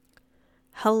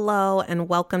Hello and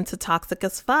welcome to Toxic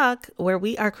as Fuck, where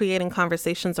we are creating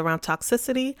conversations around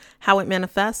toxicity, how it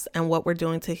manifests, and what we're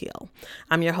doing to heal.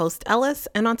 I'm your host, Ellis,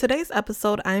 and on today's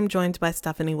episode, I am joined by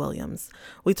Stephanie Williams.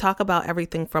 We talk about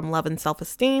everything from love and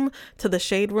self-esteem to the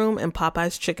shade room and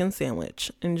Popeye's chicken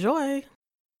sandwich. Enjoy!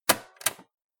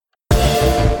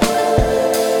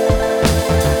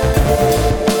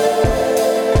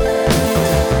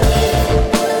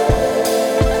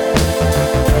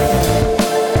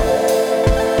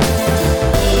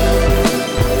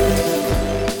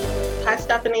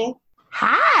 Stephanie.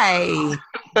 Hi.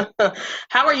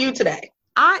 How are you today?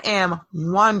 I am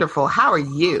wonderful. How are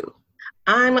you?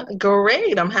 I'm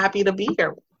great. I'm happy to be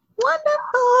here. Wonderful.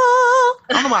 I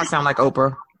don't know why I sound like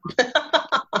Oprah.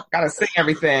 Gotta sing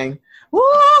everything. Woo,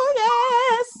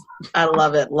 yes. I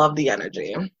love it. Love the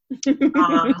energy.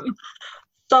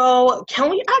 So can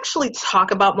we actually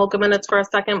talk about Mocha Minutes for a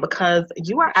second? Because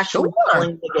you are actually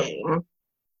playing the game.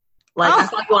 I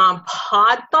saw you on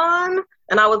Podthon,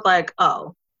 and I was like,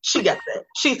 oh, she gets it.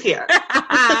 She's here. It's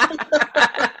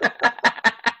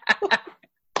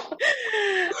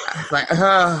like,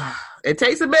 it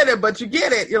takes a minute, but you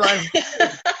get it. You're like...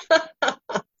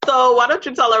 So why don't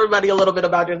you tell everybody a little bit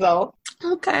about yourself?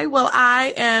 Okay, well,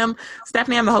 I am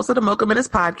Stephanie. I'm the host of the Mocha Minutes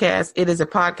podcast. It is a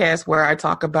podcast where I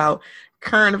talk about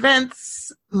current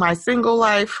events, my single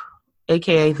life,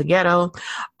 aka the ghetto,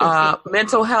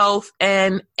 mental health,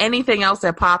 and anything else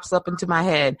that pops up into my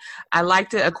head. I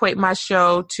like to equate my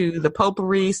show to the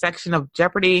potpourri section of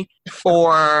Jeopardy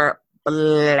for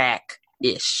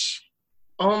Black-ish.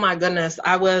 Oh my goodness.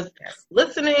 I was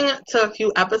listening to a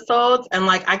few episodes and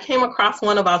I came across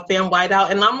one about Sam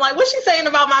Whiteout and I'm like, what's she saying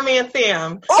about my man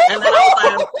Sam? And then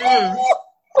I was like,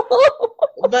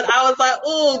 But I was like,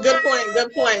 oh, good point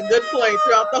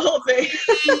throughout the whole thing.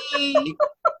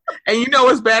 And you know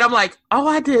what's bad? I'm like, oh,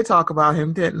 I did talk about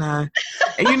him, didn't I?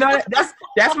 And you know,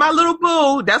 that's my little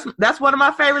boo. That's one of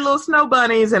my favorite little snow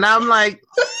bunnies. And I'm like,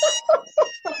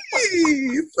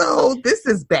 so this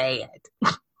is bad.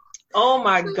 Oh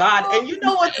my God. And you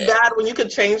know what's bad when you could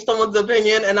change someone's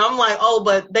opinion? And I'm like, oh,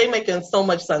 but they making so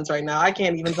much sense right now. I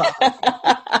can't even talk.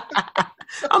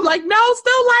 I'm like, no,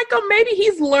 still like him. Maybe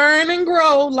he's learn and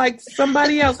grow like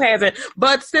somebody else hasn't.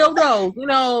 But still though, you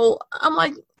know, I'm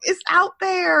like, it's out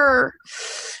there.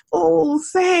 Oh,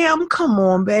 Sam, come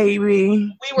on, baby.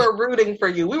 We were rooting for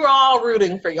you. We were all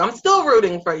rooting for you. I'm still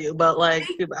rooting for you, but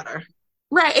do better.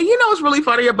 Right. And you know what's really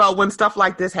funny about when stuff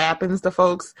like this happens to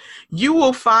folks? You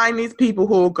will find these people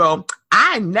who will go,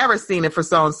 I never seen it for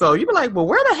so-and-so. You be like, well,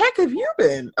 where the heck have you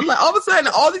been? I'm like, all of a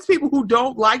sudden, all these people who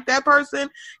don't like that person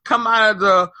come out of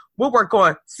the woodwork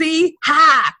going, see,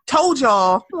 ha, told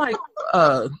y'all. I'm like,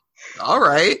 all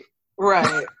right.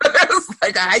 Right.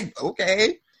 It's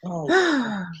okay.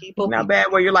 Oh, Not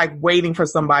bad where you're waiting for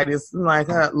somebody. It's like,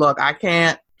 look, I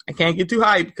can't get too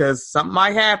hyped because something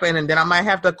might happen and then I might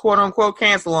have to quote unquote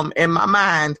cancel them in my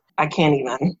mind. I can't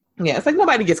even. Yeah, it's like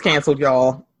nobody gets canceled,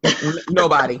 y'all.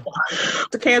 Nobody.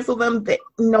 To cancel them,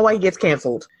 nobody gets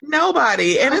canceled.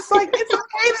 Nobody. And it's like, it's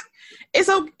okay. It's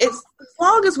as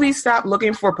long as we stop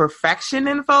looking for perfection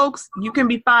in folks, you can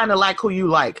be fine to like who you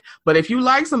like. But if you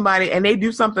like somebody and they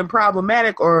do something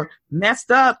problematic or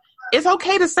messed up, it's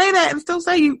okay to say that and still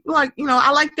say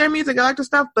I like their music, I like their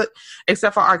stuff, but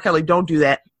except for R. Kelly, don't do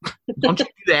that. Don't you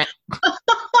do that.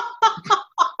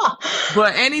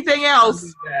 But anything else,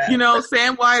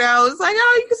 Sam Whiteout, it's like,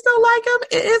 oh, you can still like him.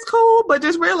 It's cool, but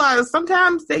just realize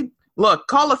sometimes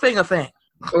call a thing a thing.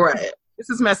 Right. This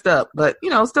is messed up, but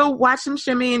still watch him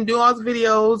shimmy and do all the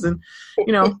videos, and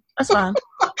that's fine.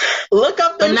 Look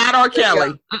up, but not R.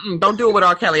 Kelly. Don't do it with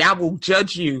R. Kelly. I will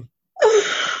judge you.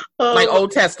 Like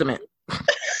Old Testament.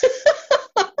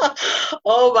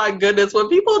 Oh my goodness. When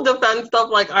people defend stuff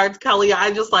like R. Kelly,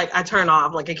 I just I turn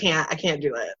off. I can't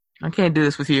do it. I can't do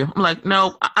this with you. I'm like,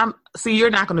 no, see, you're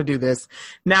not going to do this.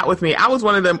 Not with me. I was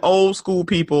one of them old school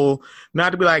people, not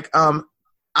to be like,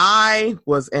 I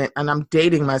was, and I'm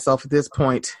dating myself at this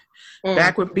point.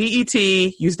 Back when BET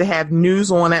used to have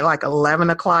news on at 11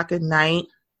 o'clock at night.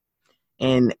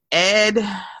 And Ed,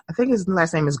 I think his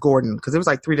last name is Gordon, because it was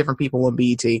 3 different people on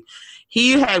BET.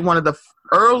 He had one of the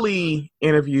early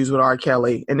interviews with R.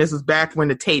 Kelly, and this was back when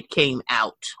the tape came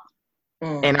out.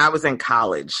 And I was in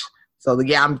college. So,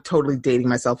 yeah, I'm totally dating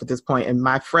myself at this point. And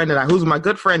my friend and I, who's my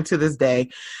good friend to this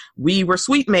day, we were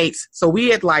suite mates. So we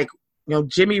had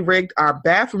Jimmy rigged our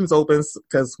bathrooms open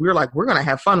because we were we're going to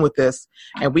have fun with this.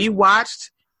 And we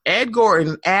watched Ed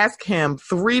Gordon ask him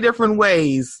 3 different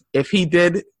ways if he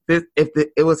did this, if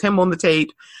it was him on the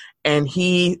tape. And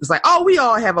he was like, oh, we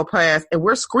all have a past. And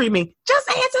we're screaming, just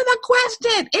answer the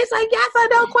question. It's a yes or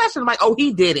no question. I'm like, oh,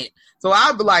 he did it. So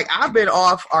I've been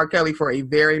off R. Kelly for a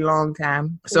very long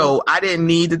time. So I didn't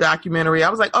need the documentary. I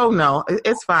was like, oh, no,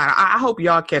 it's fine. I hope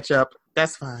y'all catch up.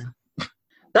 That's fine.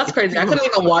 That's crazy. I couldn't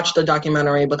even watch the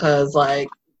documentary because, like,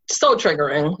 so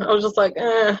triggering. I was just like,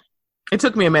 eh. It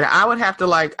took me a minute. I would have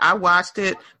to, I watched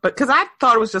it, but because I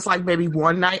thought it was just, maybe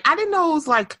one night. I didn't know it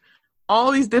was,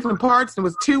 all these different parts. It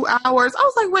was 2 hours. I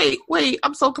was like, wait,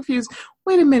 I'm so confused.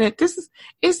 Wait a minute.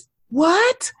 It's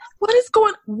what?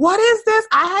 What is this?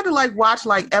 I had to watch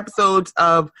episodes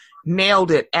of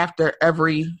Nailed It after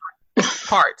every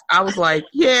part. I was like,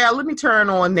 yeah, let me turn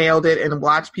on Nailed It and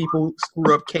watch people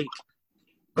screw up cake.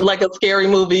 Like a scary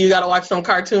movie, you got to watch some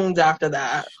cartoons after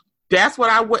that. That's what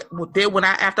I did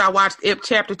after I watched It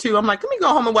Chapter 2. I'm like, let me go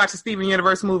home and watch a Steven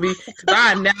Universe movie because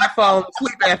I am not falling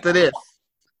asleep after this.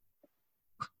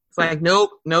 It's like,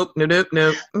 nope. Like,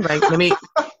 let me.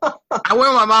 I went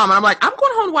with my mom and I'm like, I'm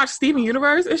going home to watch Steven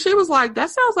Universe. And she was like, that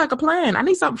sounds like a plan. I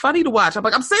need something funny to watch. I'm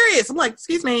like, I'm serious. I'm like,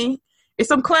 excuse me. It's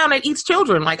some clown that eats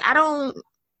children. I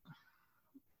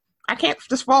can't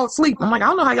just fall asleep. I'm like, I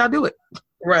don't know how y'all do it.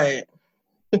 Right.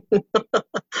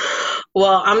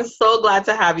 Well, I'm so glad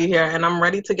to have you here and I'm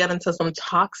ready to get into some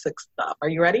toxic stuff. Are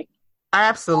you ready?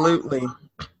 Absolutely.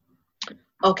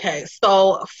 Okay,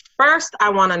 so first I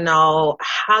want to know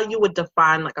how you would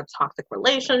define a toxic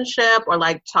relationship or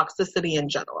toxicity in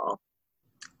general.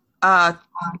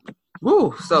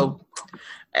 So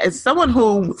as someone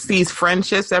who sees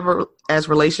friendships as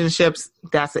relationships,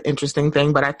 that's an interesting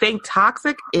thing. But I think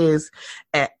toxic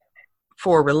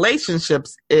for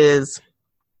relationships is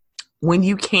when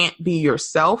you can't be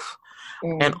yourself,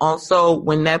 and also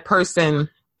when that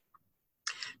person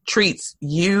treats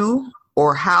you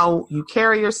or how you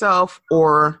carry yourself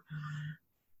or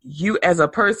you as a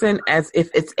person as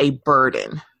if it's a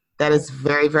burden. That is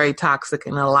very, very toxic.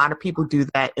 And a lot of people do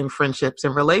that in friendships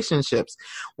and relationships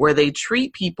where they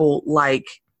treat people like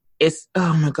it's,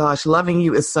 oh my gosh, loving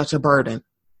you is such a burden.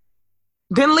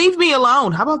 Then leave me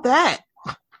alone. How about that?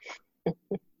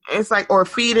 It's or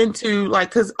feed into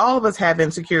because all of us have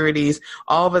insecurities.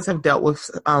 All of us have dealt with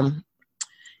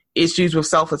issues with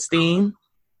self-esteem.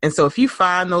 And so if you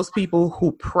find those people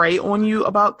who prey on you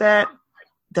about that,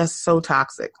 that's so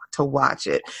toxic to watch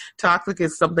it. Toxic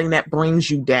is something that brings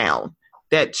you down,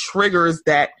 that triggers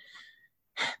that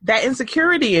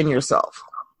insecurity in yourself.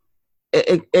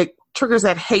 It triggers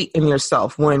that hate in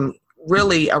yourself when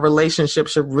really a relationship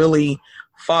should really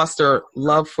foster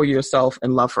love for yourself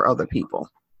and love for other people.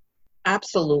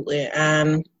 Absolutely.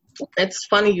 And it's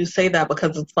funny you say that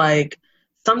because it's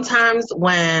sometimes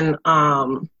when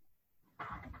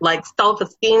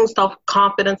self-esteem,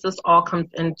 self-confidence, this all comes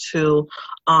into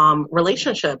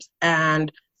relationships.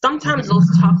 And sometimes those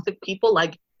toxic people,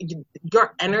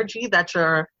 your energy that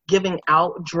you're giving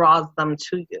out draws them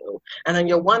to you. And then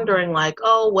you're wondering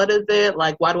oh, what is it?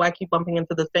 Why do I keep bumping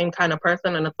into the same kind of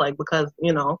person? And it's because,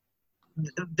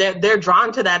 they're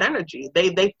drawn to that energy.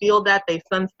 They feel that, they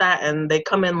sense that, and they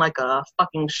come in like a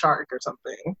fucking shark or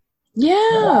something.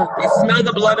 Yeah. They smell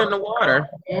the blood in the water.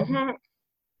 Mm-hmm.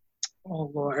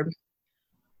 Oh, Lord.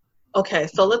 Okay,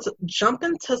 so let's jump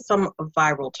into some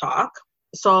viral talk.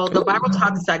 So the viral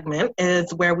talk segment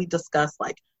is where we discuss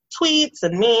tweets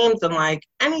and memes and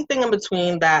anything in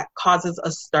between that causes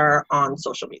a stir on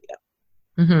social media.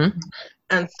 Mm-hmm.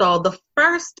 And so the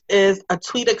first is a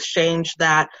tweet exchange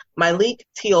that Myleik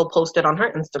Teele posted on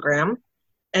her Instagram,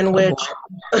 in which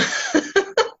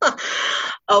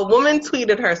a woman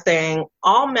tweeted her saying,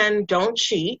 "All men don't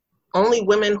cheat. Only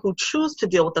women who choose to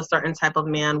deal with a certain type of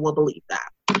man will believe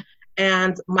that."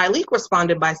 And Myleik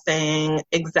responded by saying,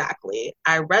 "Exactly.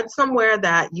 I read somewhere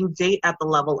that you date at the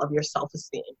level of your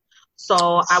self-esteem." So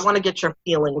I want to get your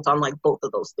feelings on both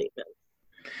of those statements.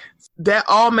 That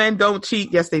all men don't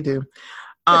cheat. Yes, they do.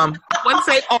 I wouldn't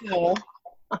say all.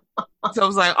 So I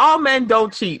was like, all men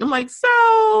don't cheat. I'm like,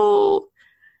 so,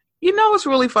 what's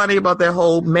really funny about that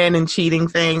whole men and cheating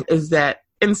thing is that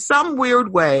in some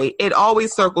weird way, it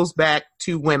always circles back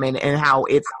to women and how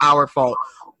it's our fault.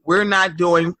 We're not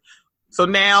doing. So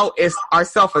now it's our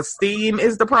self-esteem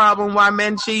is the problem why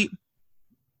men cheat.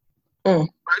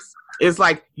 It's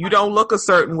you don't look a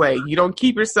certain way. You don't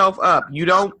keep yourself up. You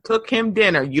don't cook him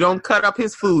dinner. You don't cut up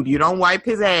his food. You don't wipe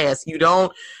his ass. You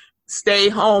don't stay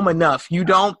home enough. You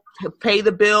don't pay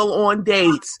the bill on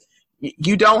dates.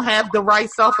 You don't have the right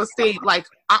self-esteem.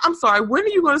 I'm sorry, when are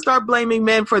you going to start blaming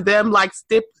men for them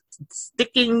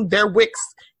sticking their wicks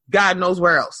God knows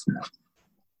where else?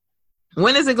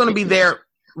 When is it going to be their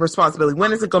responsibility?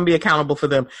 When is it going to be accountable for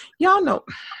them? Y'all know.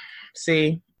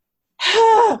 See?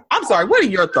 I'm sorry. What are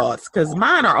your thoughts? Because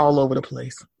mine are all over the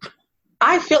place.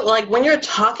 I feel like when you're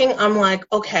talking, I'm like,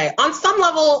 okay, on some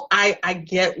level, I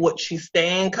get what she's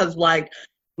saying, because like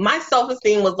my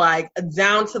self-esteem was like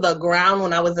down to the ground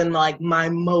when I was in like my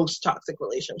most toxic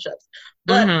relationships.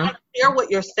 But I hear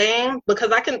what you're saying,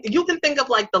 because you can think of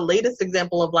like the latest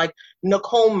example of like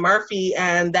Nicole Murphy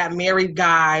and that married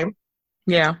guy.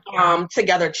 Yeah.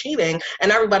 Together cheating,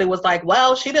 and everybody was like,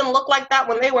 well, she didn't look like that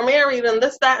when they were married, and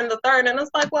this, that, and the third. And it's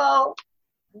like, well,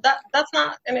 that's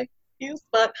not an excuse,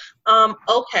 but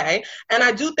okay. And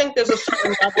I do think there's a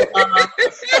certain level of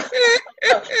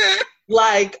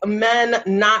like men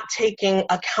not taking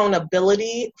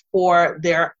accountability for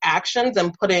their actions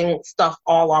and putting stuff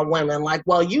all on women. Like,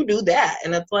 well, you do that,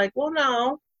 and it's like, well,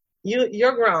 no,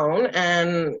 you're grown,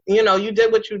 and you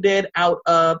did what you did out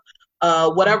of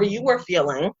whatever you were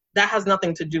feeling. That has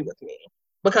nothing to do with me,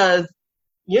 because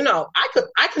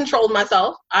I controlled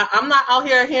myself. I'm not out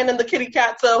here handing the kitty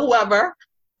cat to whoever.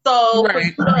 So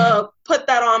right. To put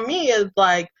that on me is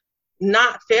like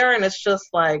not fair, and it's just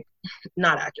like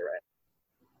not accurate.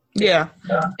 Yeah.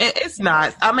 It's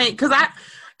not. I mean, because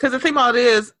the thing about it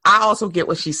is, I also get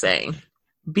what she's saying,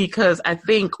 because I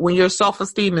think when your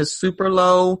self-esteem is super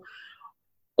low,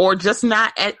 or just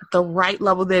not at the right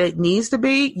level that it needs to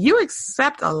be, you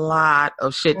accept a lot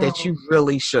of shit that you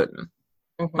really shouldn't.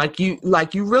 Mm-hmm.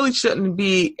 Like you really shouldn't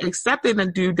be accepting a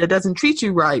dude that doesn't treat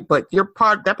you right, but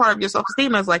that part of your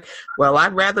self-esteem is like, well,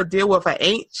 I'd rather deal with an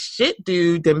ain't shit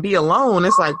dude than be alone.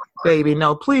 It's like, baby,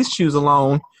 no, please choose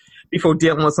alone before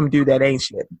dealing with some dude that ain't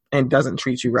shit and doesn't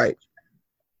treat you right.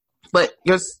 But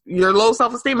your low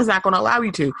self-esteem is not going to allow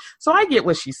you to. So I get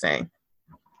what she's saying.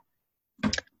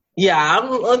 Yeah,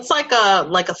 it's like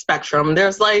a spectrum.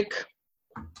 There's like,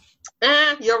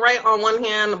 you're right on one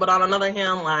hand, but on another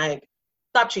hand, like,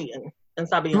 stop cheating and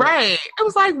stop being right. It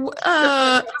was like,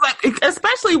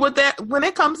 especially with that, when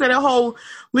it comes to the whole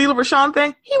Lela Rochon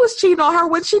thing, he was cheating on her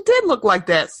when she did look like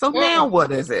that. So now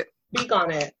what is it? Speak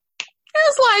on it.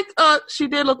 It's like, she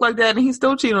did look like that, and he's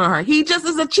still cheating on her. He just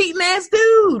is a cheating ass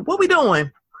dude. What we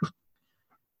doing?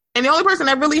 And the only person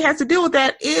that really has to deal with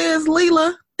that is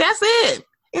Lela. That's it.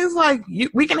 It's like,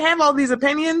 we can have all these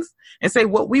opinions and say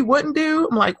what we wouldn't do.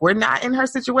 I'm like, we're not in her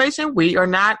situation. We are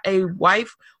not a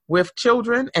wife with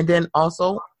children, and then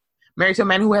also married to a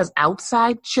man who has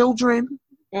outside children,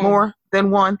 more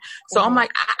than one. So I'm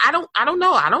like, I don't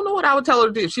know. I don't know what I would tell her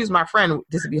to do. If she's my friend,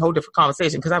 this would be a whole different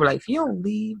conversation, because I'd be like, if you don't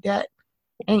leave that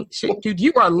ain't shit, dude,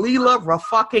 you are Lela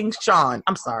Rochon.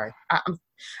 I'm sorry.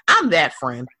 I'm that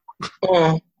friend.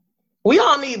 We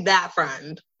all need that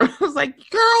friend. I was like,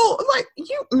 girl, like,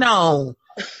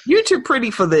 you're too pretty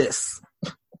for this.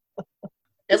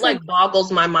 It like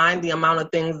boggles my mind the amount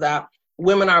of things that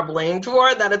women are blamed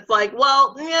for, that it's like,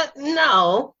 well, yeah,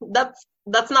 no,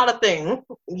 that's not a thing.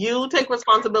 You take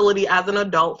responsibility as an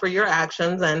adult for your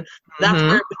actions, and that's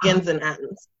where it begins and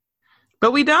ends.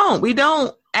 But we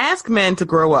don't ask men to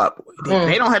grow up.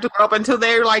 They don't have to grow up until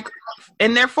they're like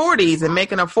in their 40s and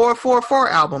making a 444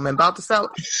 album and about to sell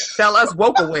us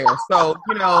woke-aware. So,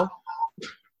 we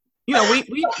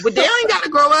they ain't got to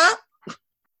grow up.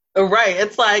 Right.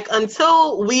 It's like,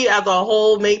 until we as a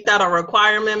whole make that a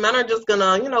requirement, men are just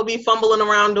gonna, be fumbling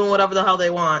around doing whatever the hell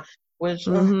they want, which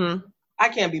I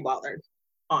can't be bothered.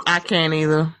 Honestly. I can't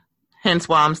either. Hence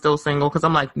why I'm still single, because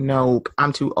I'm like, nope,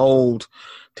 I'm too old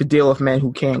to deal with men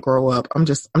who can't grow up. I'm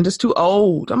just too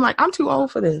old. I'm like, I'm too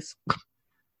old for this.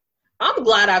 I'm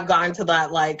glad I've gotten to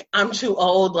that, like, I'm too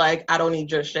old, like, I don't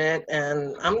need your shit,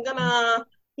 and I'm gonna,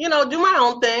 do my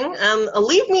own thing, and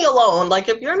leave me alone. Like,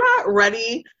 if you're not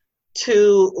ready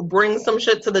to bring some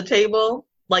shit to the table,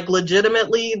 like,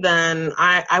 legitimately, then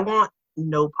I want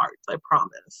no parts, I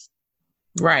promise.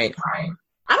 Right.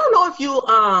 I don't know if you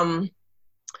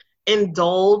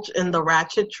indulge in the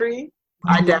ratchetry.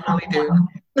 I definitely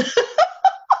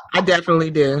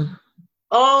do.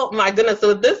 Oh my goodness.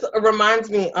 So this reminds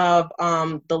me of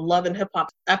the Love and Hip Hop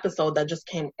episode that just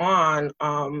came on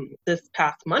this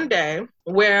past Monday,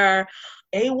 where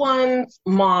A1's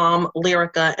mom,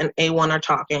 Lyrica, and A1 are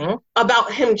talking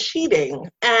about him cheating.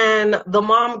 And the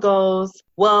mom goes,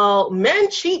 well, men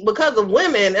cheat because of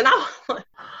women. And I was like,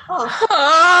 oh.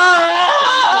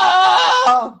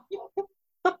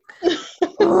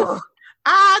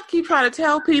 I keep trying to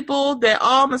tell people that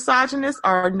all misogynists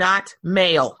are not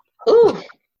male. Ooh.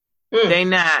 They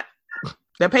not.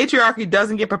 The patriarchy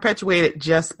doesn't get perpetuated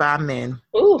just by men.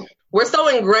 Ooh. We're so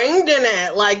ingrained in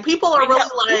it. Like, people are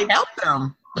We help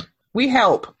them. We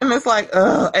help. And it's like,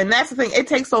 and that's the thing. It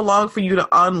takes so long for you to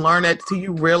unlearn it till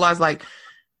you realize, like,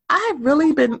 I've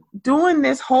really been doing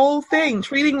this whole thing,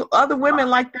 treating other women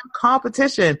like they're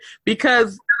competition,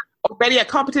 because already at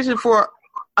competition for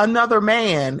another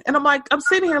man. And I'm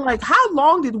sitting here like, how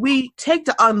long did we take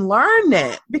to unlearn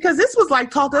that? Because this was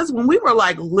like taught us when we were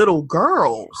like little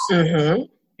girls. Mm-hmm.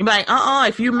 You're like,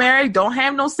 if you marry, don't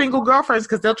have no single girlfriends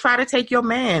because they'll try to take your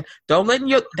man. Don't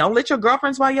let your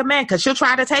girlfriends buy your man because she'll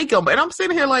try to take him. And I'm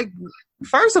sitting here like,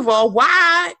 first of all,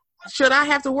 why should I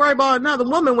have to worry about another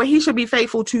woman when he should be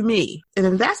faithful to me? And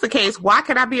if that's the case, why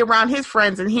could I be around his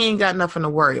friends and he ain't got nothing to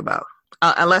worry about?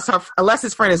 Unless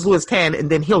his friend is Louis Tan, and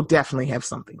then he'll definitely have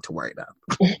something to worry about.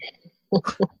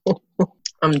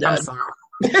 I'm done. I'm sorry.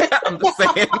 I'm just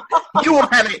saying, you will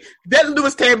have let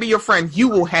Louis Tan be your friend. You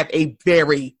will have a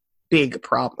very big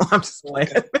problem. I'm just saying.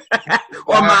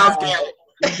 Or Myles Garrett.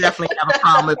 You definitely have a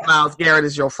problem if Myles Garrett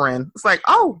is your friend. It's like,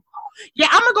 oh, yeah,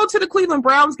 I'm going to go to the Cleveland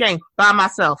Browns game by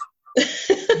myself.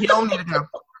 You don't need to go.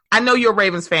 I know you're a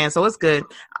Ravens fan, so it's good.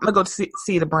 I'm going to go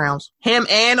see the Browns. Him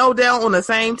and Odell on the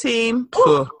same team.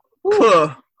 Puh.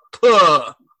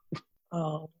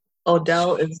 Oh,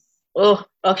 Odell is... Oh,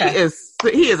 okay.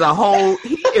 He is a whole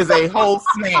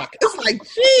snack. It's like,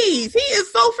 geez, he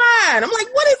is so fine. I'm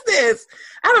like, what is this?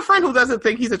 I have a friend who doesn't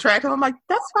think he's attractive. I'm like,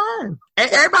 that's fine.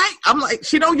 And everybody, I'm like,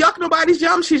 she don't yuck nobody's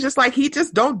yum. She's just like, he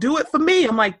just don't do it for me.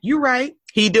 I'm like, you right.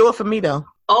 He do it for me though.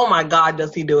 Oh my God,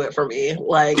 does he do it for me?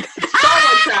 Like, so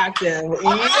attractive.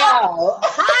 Yeah.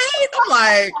 Right? I'm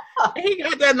like, he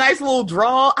got that nice little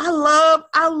drawl. I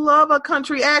love a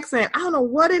country accent. I don't know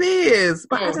what it is,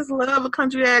 but I just love a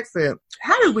country accent.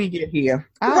 How did we get here?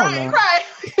 I don't know.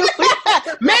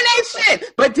 Right. Men ain't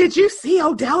shit. But did you see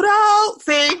Odell though?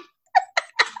 See?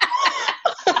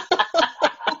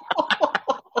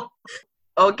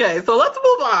 Okay, so let's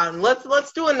move on.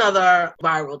 Let's do another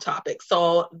viral topic.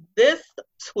 So this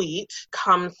tweet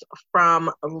comes from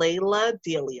Layla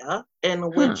Delia, in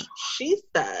which she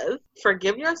says,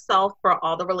 "Forgive yourself for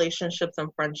all the relationships and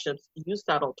friendships you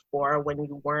settled for when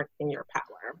you weren't in your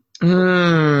power."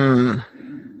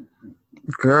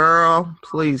 Girl,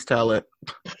 please tell it.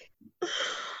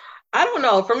 I don't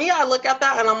know. For me, I look at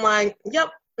that and I'm like, yep.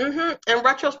 In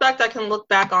retrospect, I can look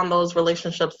back on those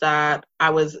relationships that I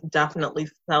was definitely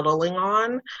settling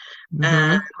on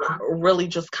and really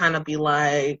just kind of be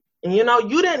like, you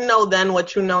didn't know then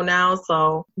what you know now,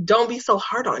 so don't be so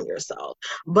hard on yourself.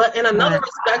 But in another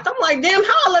respect, I'm like, damn,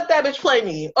 how I let that bitch play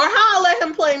me? Or how I let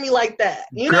him play me like that?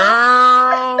 You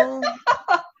know?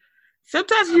 Girl.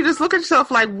 Sometimes you just look at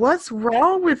yourself like, what's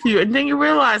wrong with you? And then you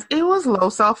realize it was low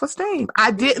self-esteem.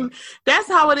 That's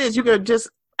how it is. You could just,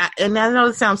 and I know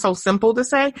it sounds so simple to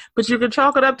say, but you can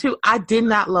chalk it up to, I did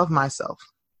not love myself.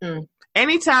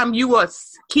 Anytime you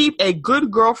keep a good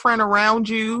girlfriend around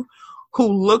you who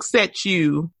looks at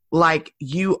you like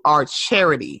you are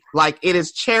charity, like it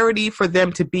is charity for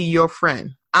them to be your friend.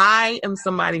 I am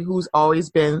somebody who's always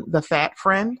been the fat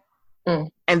friend.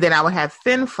 And then I would have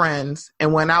thin friends.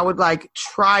 And when I would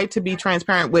try to be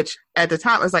transparent, which at the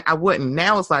time it was like, I wouldn't.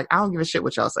 Now it's like, I don't give a shit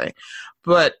what y'all say.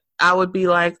 But I would be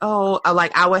like,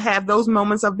 I would have those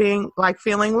moments of being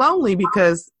feeling lonely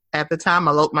because at the time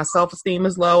my self-esteem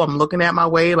is low. I'm looking at my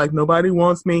way like nobody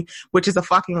wants me, which is a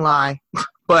fucking lie.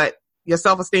 But your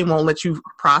self-esteem won't let you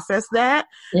process that.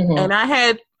 And I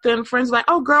had thin friends like,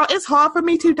 oh girl, it's hard for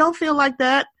me too. Don't feel like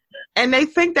that. And they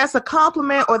think that's a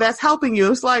compliment or that's helping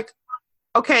you. It's like,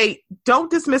 okay, don't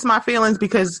dismiss my feelings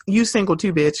because you single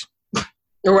too, bitch.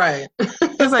 Right.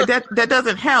 It's like that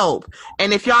doesn't help.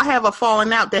 And if y'all have a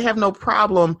falling out, they have no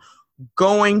problem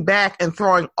going back and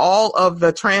throwing all of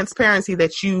the transparency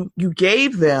that you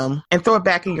gave them and throw it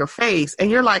back in your face.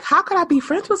 And you're like, how could I be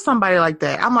friends with somebody like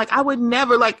that? I'm like, I would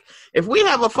never, if we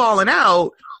have a falling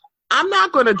out, I'm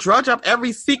not going to drudge up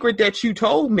every secret that you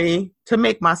told me to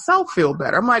make myself feel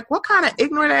better. I'm like, what kind of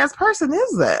ignorant ass person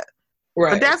is that?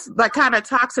 Right. But that's the kind of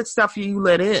toxic stuff you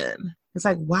let in. It's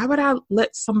like, why would I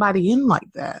let somebody in like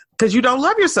that? Because you don't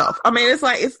love yourself. I mean, it's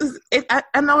like,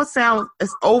 I know it's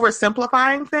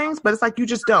oversimplifying things, but it's like, you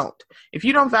just don't. If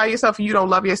you don't value yourself and you don't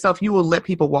love yourself, you will let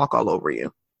people walk all over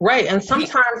you. Right. And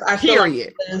sometimes I feel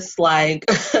like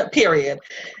this, period.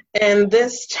 And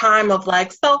this time of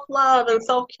self-love and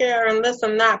self-care and this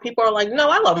and that, people are like, no,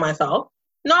 I love myself.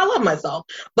 No, I love myself.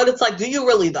 But it's like, do you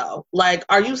really though?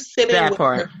 Are you sitting with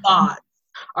your thoughts?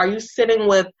 Are you sitting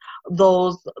with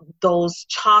those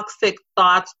toxic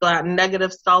thoughts, that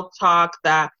negative self-talk,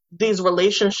 that these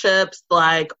relationships,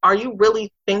 are you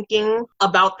really thinking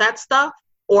about that stuff?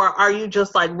 Or are you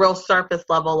just real surface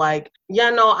level, yeah,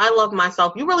 no, I love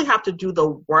myself. You really have to do the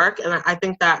work. And I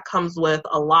think that comes with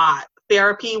a lot.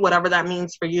 Therapy, whatever that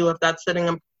means for you, if that's sitting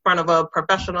in front of a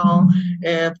professional,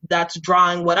 if that's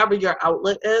drawing, whatever your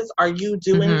outlet is, are you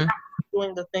doing that,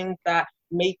 doing the things that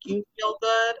make you feel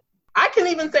good? I can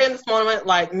even say in this moment,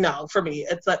 like, no, for me,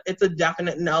 it's a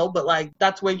definite no, but like,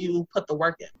 that's where you put the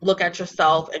work in. Look at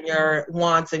yourself and your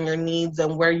wants and your needs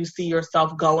and where you see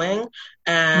yourself going.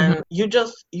 And you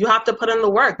have to put in the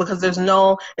work, because it's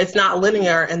not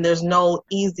linear, and there's no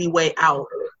easy way out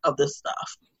of this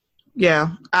stuff. Yeah.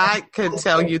 I could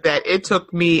tell you that it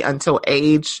took me until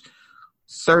age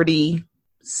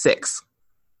 36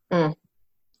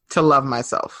 to love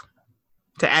myself,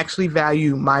 to actually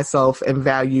value myself and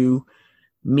value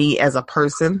me as a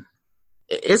person.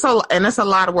 It's a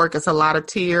lot of work. It's a lot of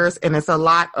tears, and it's a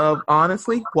lot of,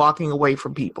 honestly, walking away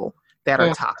from people that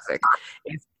are toxic.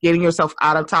 It's getting yourself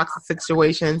out of toxic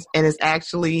situations, and it's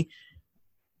actually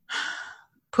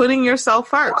putting yourself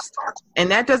first.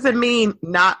 And that doesn't mean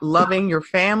not loving your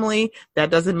family. That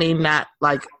doesn't mean not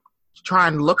like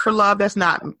trying to look for love.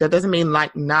 That doesn't mean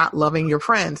like not loving your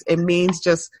friends. It means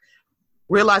just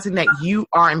realizing that you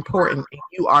are important and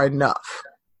you are enough.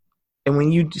 And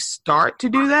when you start to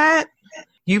do that,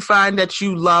 you find that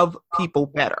you love people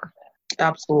better.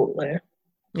 Absolutely.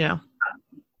 Yeah.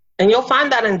 And you'll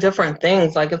find that in different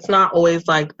things. Like, it's not always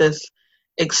like this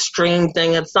extreme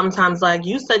thing. It's sometimes like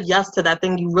you said yes to that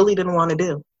thing you really didn't want to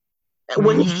do,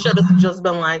 when you should have just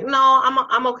been like, no,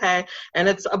 I'm okay. And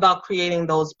it's about creating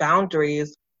those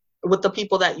boundaries with the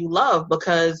people that you love,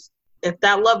 because if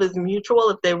that love is mutual,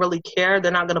 if they really care,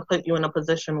 they're not going to put you in a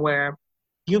position where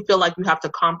you feel like you have to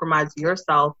compromise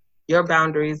yourself, your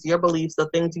boundaries, your beliefs, the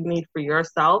things you need for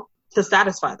yourself to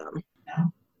satisfy them.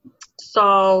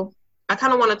 So I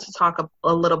kind of wanted to talk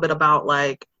a little bit about,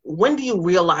 like, when do you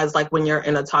realize, like, when you're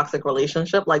in a toxic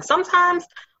relationship? Like, sometimes,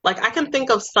 like, I can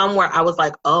think of some where I was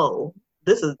like, oh,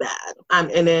 this is bad. I'm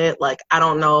in it. Like, I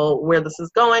don't know where this is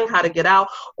going, how to get out.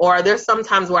 Or there's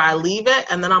sometimes where I leave it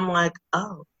and then I'm like,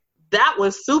 oh, that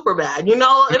was super bad. You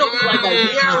know, it'll be like a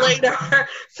year later,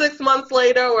 6 months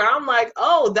later, where I'm like,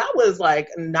 oh, that was like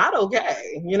not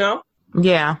okay, you know?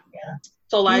 Yeah.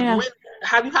 So like, when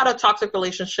have you had a toxic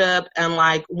relationship, and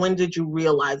like, when did you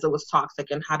realize it was toxic,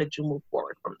 and how did you move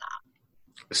forward from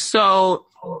that? So,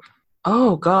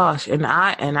 oh gosh. And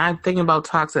I'm thinking about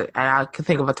toxic, and I can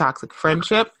think of a toxic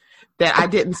friendship that I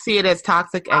didn't see it as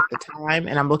toxic at the time.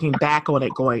 And I'm looking back on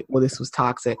it going, well, this was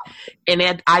toxic. And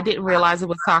I didn't realize it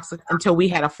was toxic until we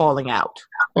had a falling out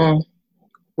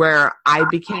where I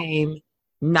became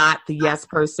not the yes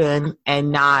person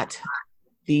and not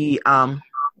the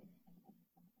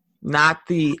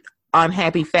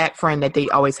unhappy fat friend that they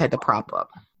always had to prop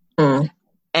up.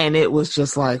 And it was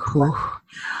just like, whew.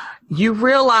 You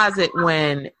realize it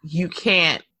when you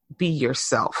can't be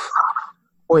yourself,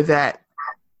 or that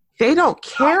they don't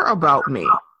care about me.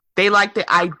 They like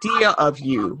the idea of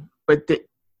you, but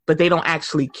they don't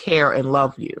actually care and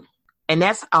love you. And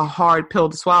that's a hard pill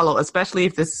to swallow, especially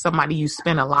if this is somebody you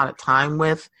spend a lot of time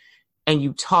with and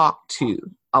you talk to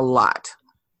a lot,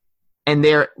 and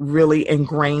they're really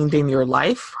ingrained in your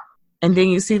life. And then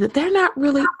you see that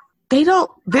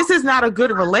this is not a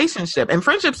good relationship. And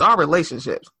friendships are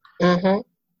relationships.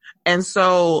 And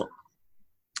so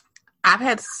I've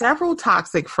had several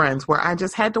toxic friends where I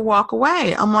just had to walk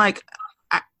away. I'm like,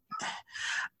 I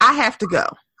have to go.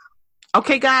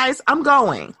 Okay, guys, I'm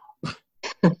going.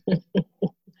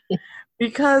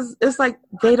 Because it's like,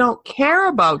 they don't care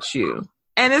about you.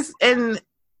 And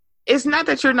it's not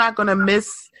that you're not going to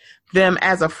miss them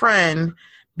as a friend,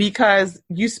 because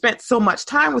you spent so much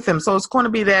time with them. So it's going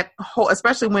to be that whole,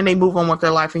 especially when they move on with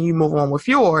their life and you move on with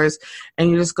yours, and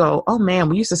you just go, oh man,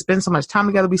 we used to spend so much time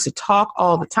together. We used to talk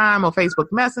all the time on Facebook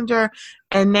Messenger,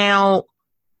 and now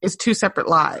it's two separate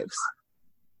lives.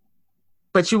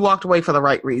 But you walked away for the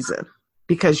right reason,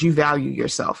 because you value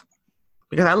yourself.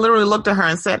 Because I literally looked at her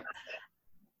and said,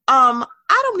 I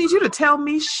don't need you to tell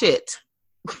me shit.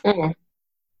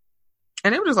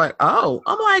 And it was just like, oh,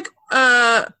 I'm like,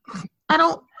 I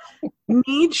don't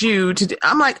need you to.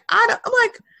 I'm like,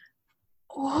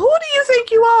 who do you think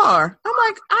you are? I'm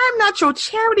like, I'm not your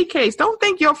charity case. Don't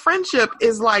think your friendship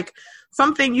is like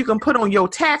something you can put on your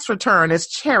tax return as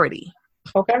charity.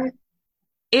 Okay.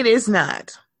 It is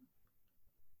not.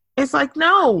 It's like,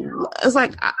 no. It's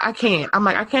like, I can't. I'm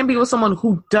like, I can't be with someone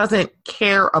who doesn't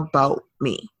care about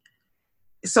me.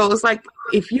 So it's like,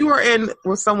 if you are in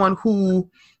with someone who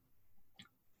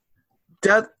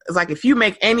does, like, if you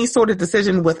make any sort of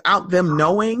decision without them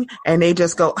knowing, and they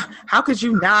just go, how could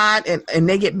you not? And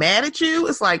they get mad at you.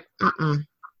 It's like,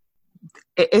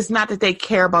 it's not that they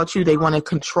care about you. They want to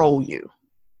control you.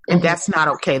 And that's not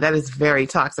okay. That is very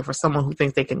toxic for someone who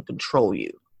thinks they can control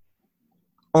you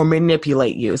or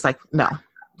manipulate you. It's like, no,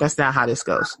 that's not how this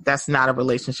goes. That's not a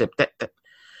relationship.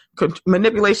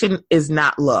 Manipulation is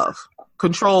not love.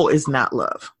 Control is not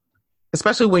love,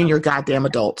 especially when you're goddamn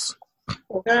adults.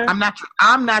 Okay.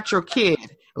 I'm not your kid.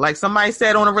 Like somebody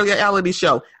said on a reality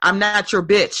show, I'm not your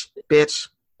bitch.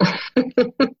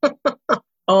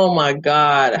 Oh my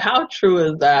God. How true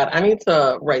is that? I need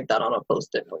to write that on a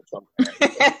post-it note somewhere.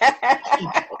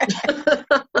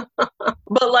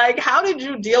 But like, how did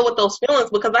you deal with those feelings?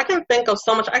 Because I can think of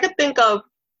so much. I could think of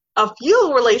a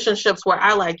few relationships where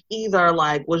I like either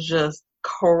like was just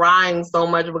crying so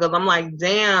much because I'm like,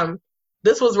 damn,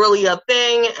 this was really a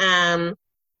thing. And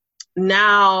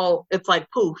now it's like,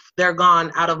 poof, they're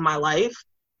gone out of my life.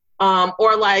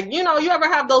 Or like, you ever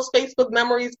have those Facebook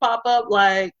memories pop up?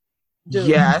 Like, dude,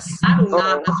 yes. I do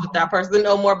not mess with that person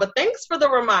no more. But thanks for the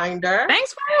reminder.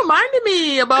 Thanks for reminding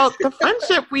me about the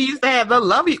friendship we used to have. The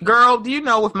love you, girl. Do you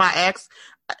know with my ex,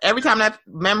 every time that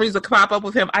memories would pop up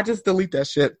with him, I just delete that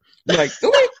shit. Like,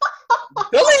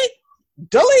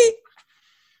 delete.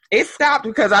 It stopped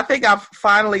because I think I've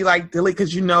finally like delete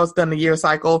because it's done the year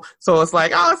cycle. So it's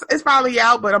like, oh, it's probably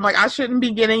out. But I'm like, I shouldn't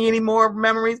be getting any more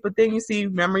memories. But then you see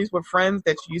memories with friends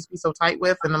that you used to be so tight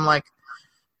with. And I'm like,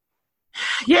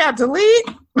 yeah, delete.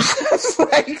 It's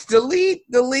like, delete.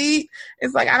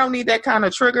 It's like, I don't need that kind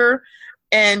of trigger.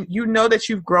 And you know that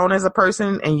you've grown as a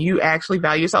person and you actually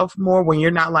value yourself more when you're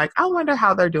not like, I wonder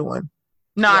how they're doing.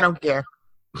 No, yeah. I don't care.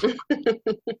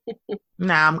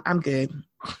 Nah, I'm good.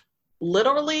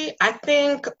 Literally, I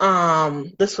think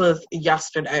this was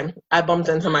yesterday. I bumped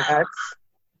into my ex.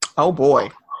 Oh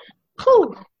boy.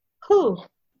 Whew. So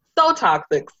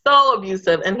toxic, so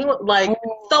abusive, and he was like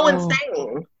so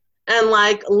insane. And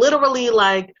like literally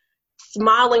like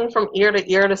smiling from ear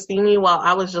to ear to see me while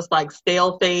I was just like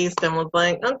stale faced and was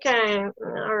like, okay,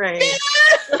 all right.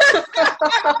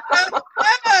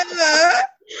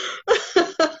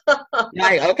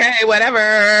 Like, okay,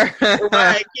 whatever.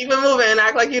 Right, keep it moving,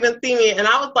 act like you didn't see me. And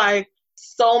I was like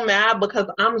so mad because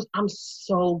I'm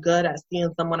so good at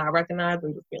seeing someone I recognize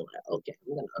and just being like, okay,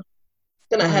 I'm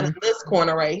gonna head in this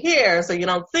corner right here so you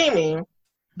don't see me.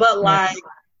 But like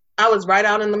I was right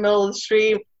out in the middle of the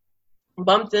street,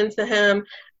 bumped into him,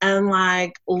 and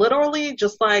like literally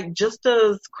just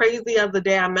as crazy as the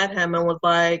day I met him and was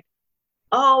like,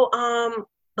 oh,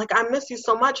 like, I miss you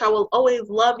so much. I will always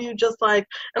love you just like,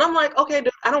 and I'm like, okay,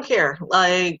 dude, I don't care.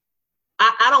 Like,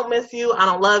 I don't miss you. I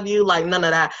don't love you. Like, none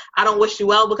of that. I don't wish you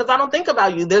well because I don't think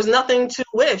about you. There's nothing to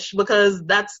wish because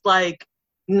that's like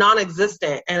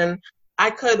non-existent. And I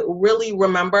could really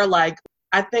remember, like,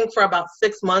 I think for about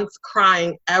 6 months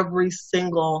crying every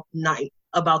single night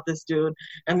about this dude.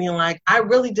 I mean, like, I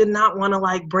really did not want to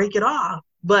like break it off.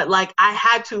 But like I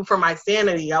had to for my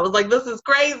sanity. I was like, this is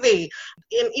crazy.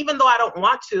 And even though I don't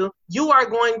want to, you are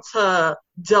going to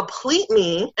deplete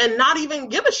me and not even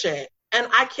give a shit. And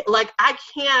I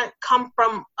can't come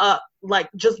from like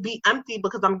just be empty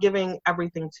because I'm giving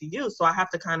everything to you. So I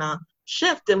have to kind of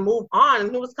shift and move on.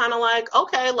 And he was kind of like,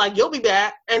 okay, like you'll be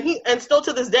back. And still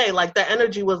to this day, like the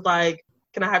energy was like,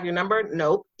 can I have your number?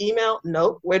 Nope. Email?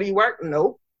 Nope. Where do you work?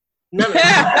 Nope. None of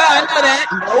that. I know that.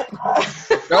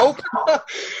 Nope.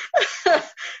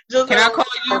 Can I call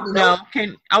you? No.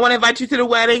 I want to invite you to the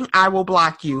wedding? I will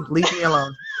block you. Leave me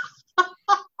alone.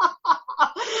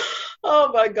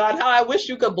 Oh my God. How I wish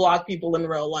you could block people in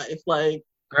real life. Like,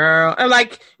 girl. And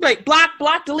like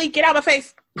block, delete, get out of my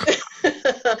face.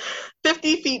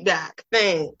 50 feet back.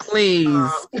 Thanks.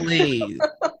 Please.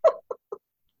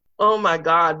 Oh my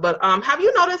God. But have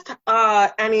you noticed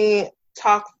any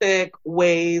toxic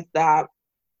ways that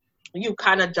you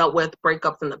kind of dealt with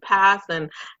breakups in the past,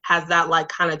 and has that like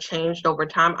kind of changed over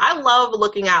time? I love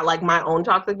looking at like my own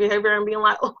toxic behavior and being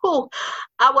like, oh,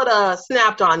 I would have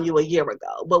snapped on you a year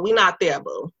ago, but we not there,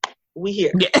 boo. We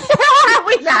here. Yeah.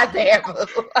 We not there, boo.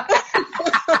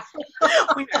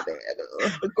 We not there,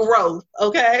 boo. Growth,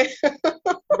 okay?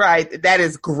 Right. That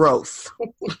is growth.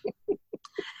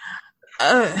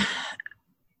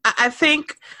 I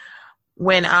think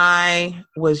when I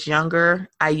was younger,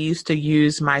 I used to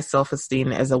use my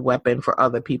self-esteem as a weapon for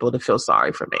other people to feel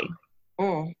sorry for me.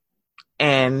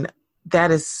 And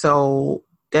that's so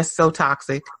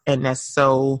toxic. And that's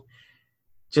a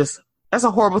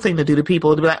horrible thing to do to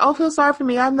people, to be like, oh, feel sorry for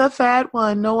me. I'm the fat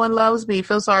one. No one loves me.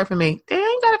 Feel sorry for me. They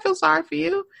ain't got to feel sorry for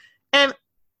you. And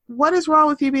what is wrong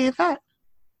with you being fat?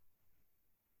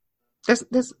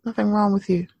 There's nothing wrong with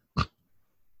you.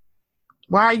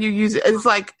 Why are you using it's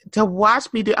like to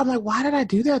watch me do? I'm like, why did I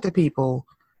do that to people?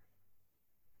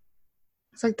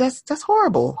 It's like that's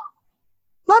horrible.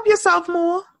 Love yourself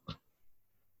more.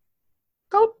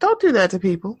 Don't do that to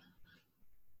people.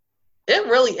 It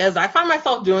really is. I find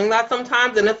myself doing that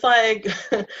sometimes, and it's like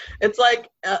it's like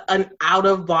an out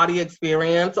of body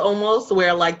experience almost,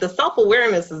 where like the self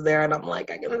awareness is there, and I'm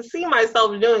like, I can see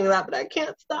myself doing that, but I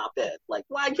can't stop it. Like,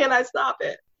 why can't I stop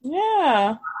it?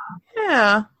 Yeah.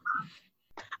 I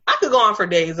could go on for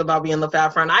days about being the fat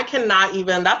friend. I cannot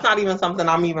even. That's not even something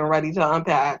I'm even ready to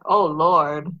unpack. Oh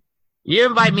Lord. You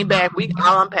invite me back,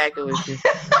 I'll unpack it with you.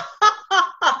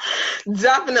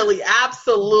 Definitely,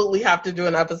 absolutely have to do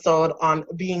an episode on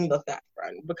being the fat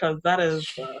friend, because that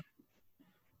is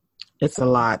it's a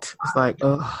lot. It's like,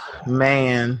 oh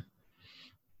man.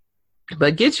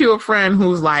 But get you a friend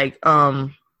who's like,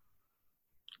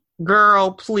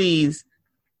 girl, please,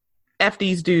 F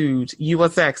these dudes, you are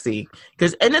sexy.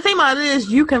 And the thing about it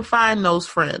is, you can find those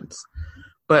friends,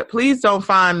 but please don't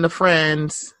find the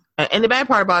friends. And the bad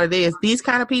part about it is, these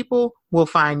kind of people will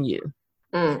find you.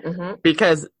 Mm-hmm.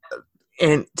 Because,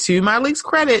 and to Miley's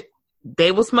credit,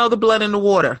 they will smell the blood in the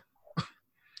water.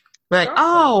 Like,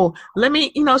 oh, let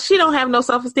me, she don't have no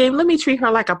self-esteem. Let me treat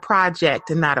her like a project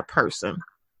and not a person.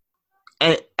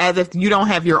 As if you don't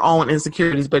have your own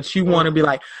insecurities, but you want to be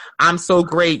like, I'm so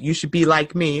great, you should be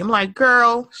like me. I'm like,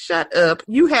 girl, shut up.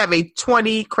 You have a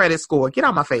 20 credit score. Get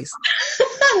out my face.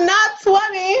 Not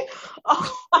 20.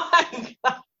 Oh my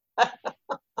God.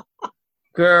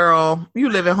 Girl, you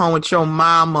live at home with your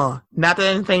mama. Not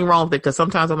that anything wrong with it, because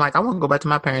sometimes I'm like, I want to go back to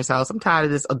my parents' house. I'm tired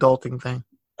of this adulting thing.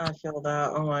 I feel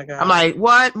that. Oh my God. I'm like,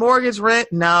 what? Mortgage, rent?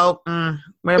 No.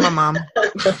 Where's my mom?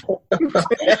 Where's my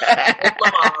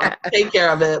mom? Take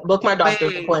care of it. Book my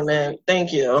doctor's appointment.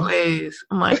 Thank you. Please.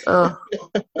 I'm like, I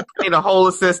need a whole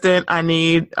assistant. I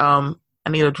need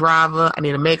a driver. I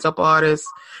need a makeup artist.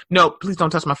 No, please don't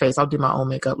touch my face. I'll do my own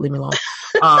makeup. Leave me alone.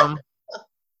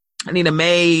 I need a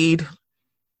maid.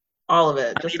 All of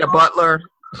it. I need a butler.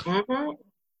 Mm-hmm.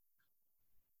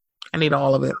 I need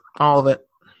all of it. All of it.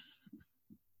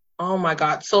 Oh my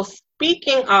God. So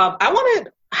speaking of,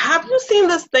 have you seen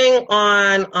this thing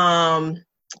on,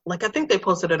 I think they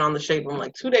posted it on the Shade Room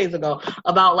 2 days ago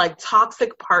about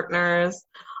toxic partners.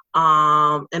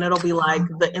 And it'll be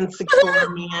the insecure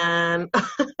man.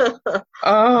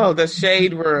 Oh, the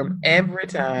Shade Room. Every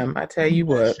time. I tell you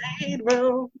what. Shade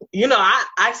Room.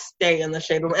 I stay in the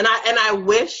Shade Room, and I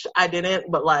wish I didn't,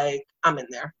 but I'm in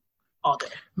there all day.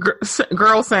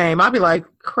 Girl, same. I'll be like,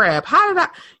 crap. How did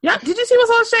did you see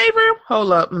what's on Shade Room?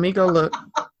 Hold up. Let me go look.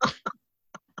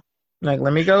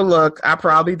 Let me go look. I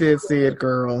probably did see it,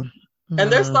 girl.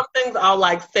 And there's some things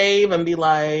I'll save and be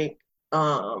like,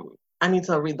 I need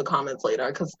to read the comments later,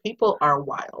 because people are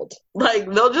wild.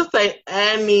 They'll just say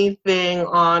anything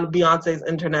on Beyonce's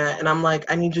internet, and I'm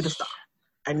like, I need you to stop.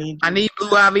 I need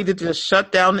Blue Ivy to just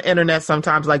shut down the internet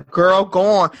sometimes. Girl, go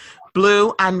on.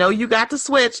 Blue, I know you got the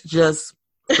switch. Just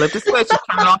flip the switch and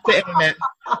turn off the internet,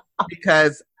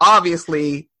 because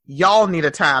obviously y'all need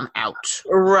a time out.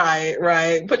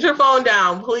 Right. Put your phone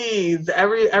down, please.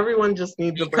 Everyone just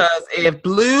needs a break. Because if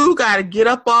Blue got to get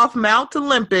up off Mount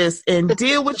Olympus and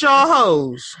deal with y'all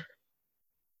hoes.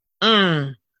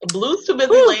 Blue's too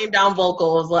busy laying down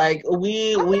vocals.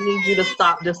 We need you to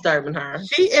stop disturbing her.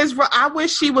 She is. I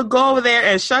wish she would go over there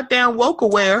and shut down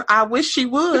Woke-aware. I wish she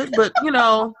would, but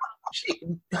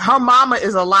her mama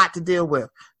is a lot to deal with.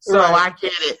 So right. I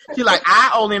get it. She's like,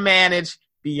 I only manage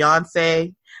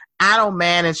Beyonce. I don't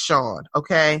manage Sean,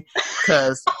 okay?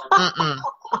 Because,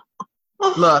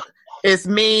 look, it's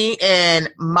me and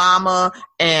Mama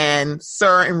and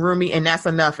Sir and Rumi, and that's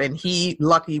enough. And he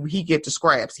lucky he get the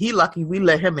scraps. He lucky we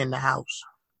let him in the house.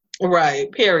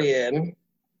 Right, period.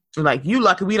 You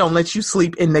lucky we don't let you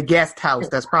sleep in the guest house.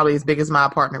 That's probably as big as my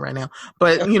apartment right now.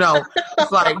 But, it's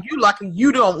you lucky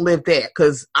you don't live there,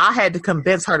 because I had to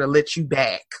convince her to let you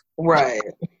back. Right.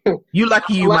 You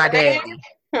lucky you my daddy.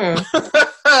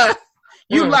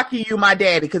 You lucky you my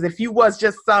daddy, because if you was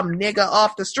just some nigga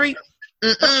off the street,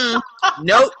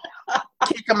 nope,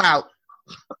 kick him out.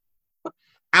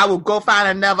 I will go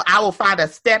find I will find a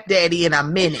stepdaddy in a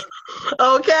minute.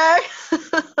 Okay.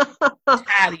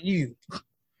 Tired of you.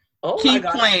 Oh, keep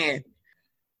playing.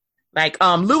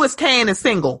 Louis Kane is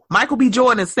single. Michael B.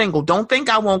 Jordan is single. Don't think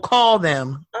I won't call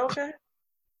them. Okay.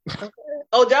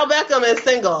 Odell Beckham is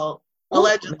single,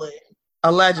 allegedly.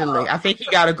 Allegedly. I think he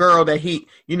got a girl that he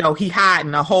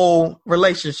hiding a whole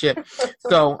relationship.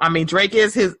 So, Drake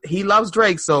he loves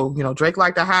Drake. So, Drake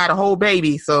like to hide a whole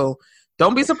baby. So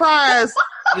don't be surprised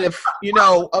if,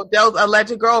 Odell's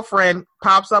alleged girlfriend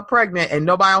pops up pregnant and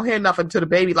nobody don't hear nothing until the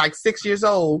baby 6 years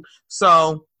old.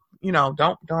 So,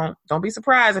 don't be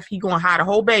surprised if he going to hide a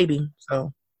whole baby.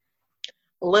 So.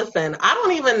 Listen, I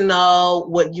don't even know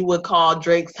what you would call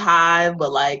Drake's hive,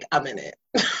 but I'm in it.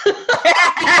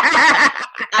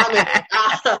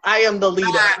 I am the leader.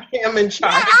 I am in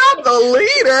charge. Yeah, I'm the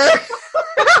leader.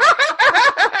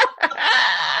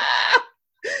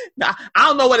 I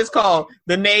don't know what it's called.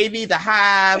 The Navy, the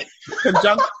Hive,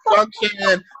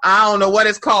 Conjunction. I don't know what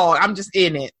it's called. I'm just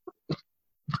in it.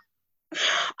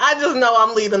 I just know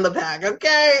I'm leading the pack,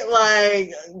 okay?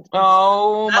 Like,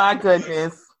 oh my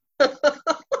goodness.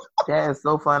 That is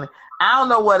so funny. I don't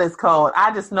know what it's called.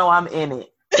 I just know I'm in it.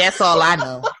 That's all I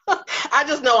know. I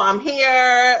just know I'm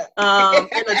here, in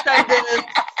attendance.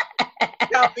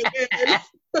 Helping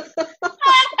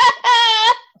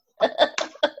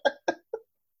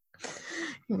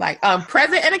like,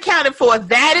 present and accounted for.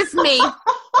 That is me.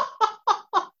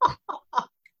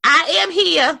 I am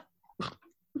here.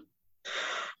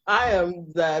 I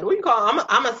am dead. What do you call it?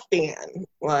 I'm a stan.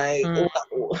 Like,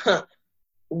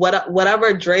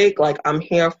 whatever Drake, like, I'm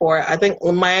here for it. I think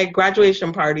my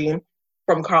graduation party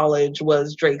from college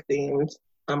was Drake themed.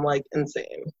 I'm like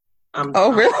insane.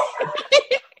 Oh, really?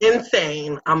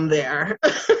 Insane. I'm there.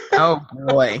 Oh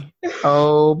boy.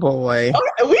 Oh boy.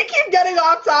 Okay, we keep getting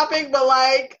off topic, but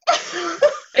like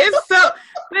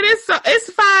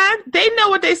it's fine. They know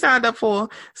what they signed up for.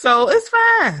 So it's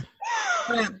fine.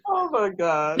 Oh my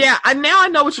God. Yeah, now I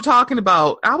know what you're talking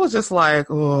about. I was just like,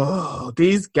 oh,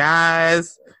 these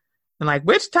guys. And like,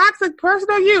 which toxic person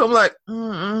are you? I'm like,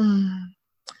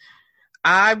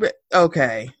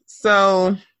 okay.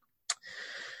 So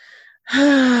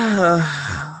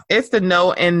it's the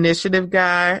no initiative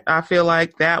guy. I feel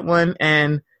like that one,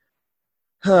 and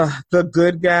the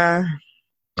good guy.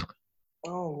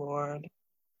 Oh Lord.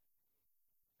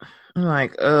 I'm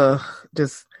like,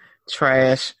 just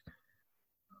trash.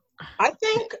 I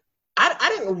think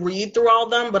I didn't read through all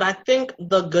of them, but I think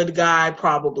the good guy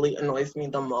probably annoys me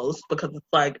the most because it's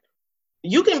like,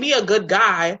 you can be a good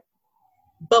guy,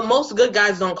 but most good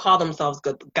guys don't call themselves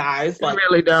good guys. They like,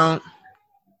 really don't.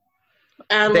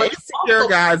 And the like, insecure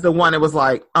guy is the one that was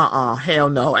like,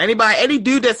 hell no. Any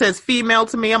dude that says female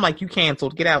to me, I'm like, you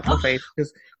canceled. Get out, face.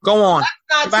 Just go on.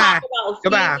 Goodbye.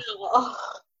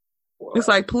 It's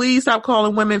like, please stop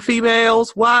calling women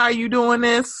females. Why are you doing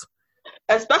this?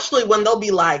 Especially when they'll be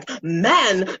like,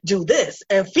 men do this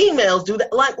and females do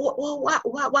that. Like, well,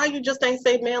 why you just ain't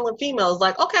say male and females?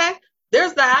 Like, okay,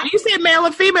 there's that. You said male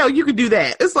and female, you could do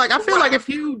that. It's like, I feel like if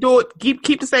you do it,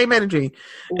 keep the same energy.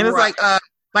 And it's like,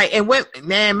 and when,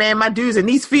 man, my dudes and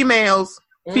these females,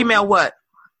 female what?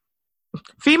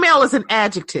 Female is an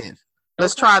adjective.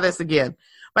 Let's try this again.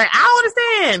 Like, I don't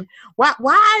understand.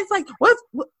 Why it's like,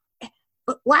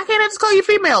 why can't I just call you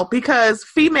female? Because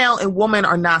female and woman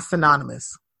are not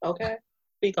synonymous. Okay.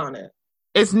 Speak on it.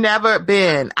 It's never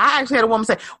been. I actually had a woman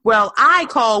say, well, I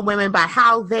call women by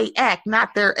how they act,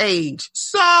 not their age.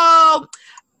 So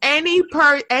any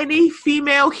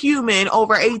female human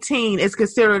over 18 is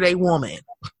considered a woman.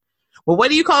 Well,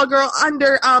 what do you call a girl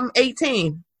under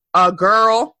 18? A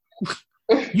girl.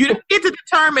 You don't get to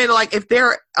determine like if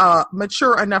they're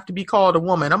mature enough to be called a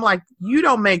woman. I'm like, you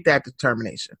don't make that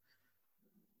determination.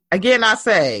 Again, I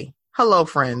say, hello,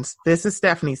 friends. This is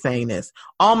Stephanie saying this.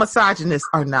 All misogynists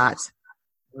are not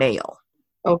male.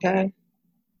 Okay.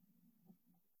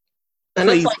 And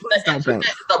please, it's like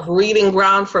the breeding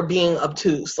ground for being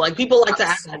obtuse. Like, people like to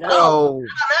ask, like, I don't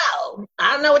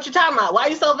know what you're talking about. Why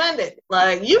are you so offended?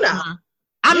 Like, you know.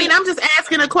 I mean, I'm just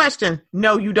asking a question.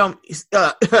 No, you don't.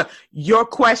 Your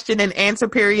question and answer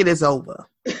period is over.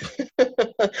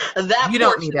 That you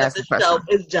don't need to ask the question.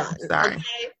 Is done. Sorry, okay?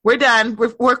 We're done.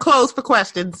 We're closed for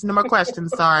questions. No more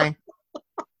questions. Sorry.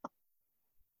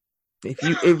 If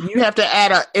you have to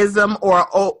add a ism or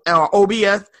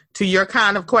obia to your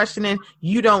kind of questioning,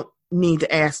 you don't need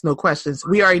to ask no questions.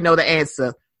 We already know the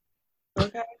answer.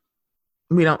 Okay.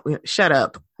 We don't. Shut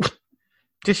up.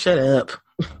 Just shut up.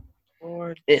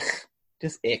 Lord. Ick.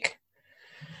 Just ick.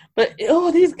 But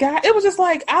these guys. It was just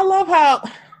like, I love how.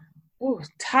 Ooh,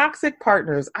 toxic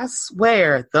partners. I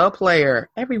swear, the player.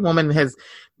 Every woman has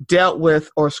dealt with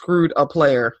or screwed a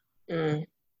player. Mm.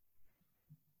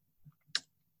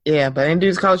 Yeah, but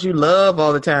dudes calls you love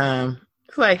all the time.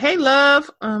 It's like, hey, love.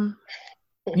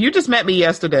 You just met me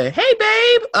yesterday. Hey,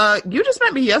 babe. You just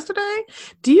met me yesterday.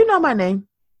 Do you know my name?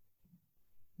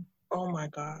 Oh my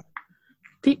God.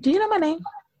 Do you know my name?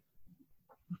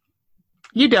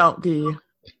 You don't, do you?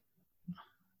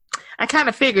 I kind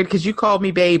of figured because you called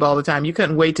me babe all the time. You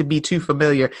couldn't wait to be too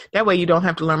familiar. That way you don't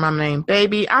have to learn my name.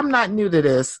 Baby, I'm not new to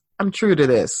this. I'm true to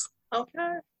this.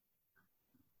 Okay.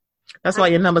 That's why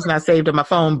your number's not saved on my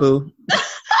phone, boo.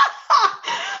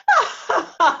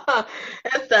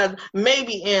 It says,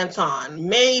 maybe Anton.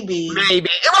 Maybe.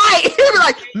 Right. You'd be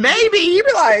like, maybe. You'd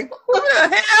be like, what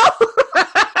the hell?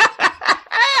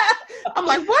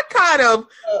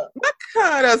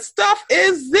 kind of stuff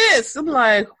is this? I'm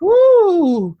like,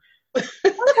 whoo. What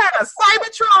kind of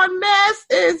Cybertron mess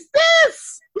is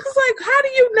this? It's like, how do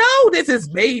you know this is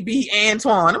baby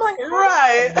Antoine? I'm like,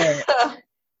 right.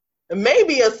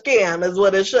 Maybe a scam is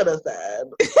what it should have said.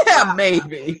 Yeah,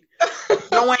 maybe.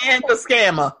 Joanne the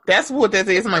scammer. That's what this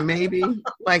is. I'm like, maybe.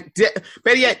 Like,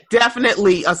 better yet,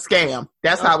 definitely a scam.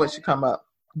 That's how it should come up.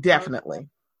 Definitely.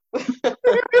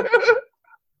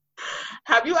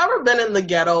 Have you ever been in the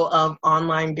ghetto of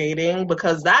online dating?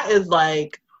 Because that is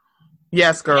like,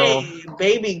 yes, girl. Hey,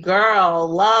 baby girl,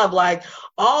 love, like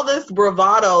all this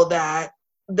bravado that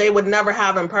they would never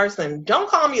have in person. Don't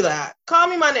call me that. Call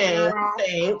me my name. Yeah.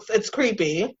 Thanks. It's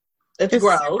creepy. It's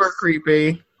gross. Super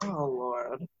creepy. Oh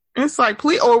Lord. It's like,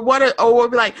 please, or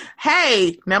be like,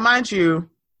 hey, now mind you,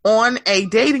 on a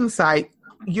dating site,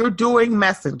 you're doing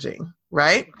messaging,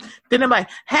 right? Then I'm like,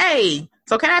 hey,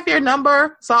 so can I have your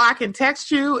number so I can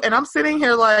text you? And I'm sitting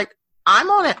here like, I'm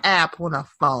on an app on a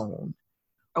phone.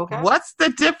 Okay. What's the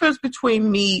difference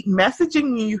between me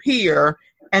messaging you here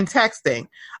and texting?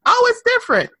 Oh, it's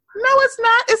different. No, it's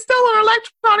not. It's still an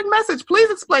electronic message. Please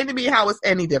explain to me how it's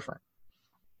any different.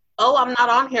 Oh, I'm not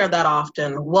on here that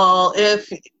often. Well, if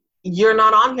you're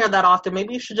not on here that often,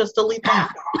 maybe you should just delete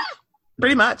that.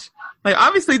 Pretty much. Like,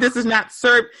 obviously, this is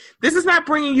not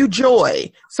bringing you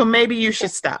joy. So maybe you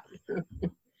should stop.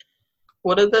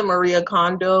 What is it, Maria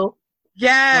Kondo?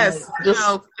 Yes.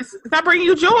 It's not bringing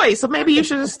you joy. So maybe you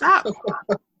should just stop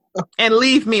and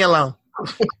leave me alone.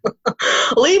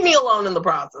 Leave me alone in the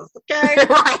process, okay?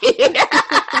 Right.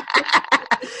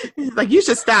 Like, you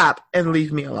should stop and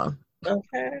leave me alone.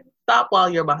 Okay. Stop while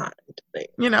you're behind.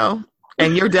 You know,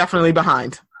 and you're definitely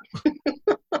behind.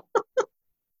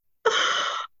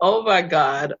 Oh my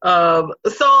God.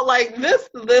 So like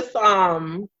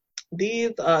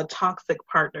these toxic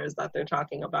partners that they're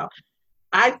talking about,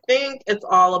 I think it's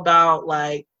all about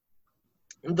like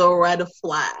the red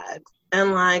flags.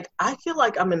 And like, I feel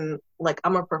like I'm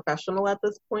a professional at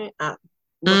this point at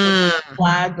looking at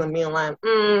flags and being like,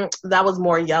 that was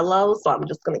more yellow, so I'm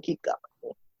just going to keep going.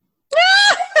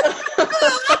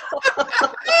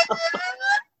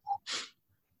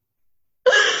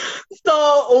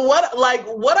 So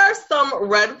what are some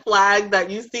red flags that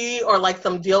you see or like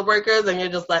some deal breakers and you're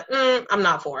just like, I'm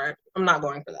not for it. I'm not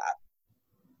going for that.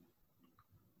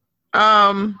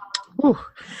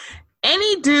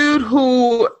 Any dude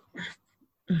who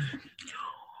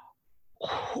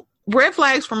red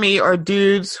flags for me are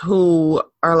dudes who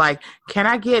are like, can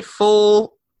I get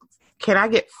full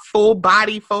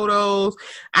body photos?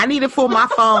 I need it for my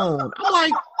phone. I'm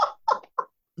like,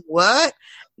 what?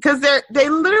 Because they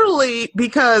literally,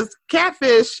 because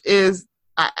catfish is,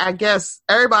 I guess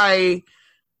everybody,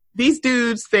 these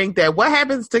dudes think that what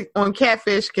happens on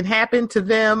Catfish can happen to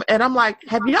them. And I'm like,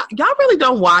 y'all really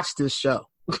don't watch this show.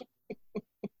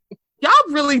 Y'all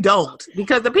really don't.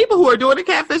 Because the people who are doing the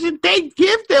catfishing, they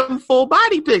give them full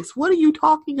body pics. What are you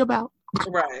talking about?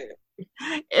 Right.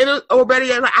 Or better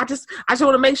yet, like, I just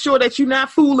want to make sure that you're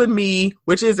not fooling me,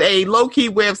 which is a low-key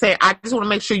way of saying, I just want to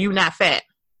make sure you're not fat.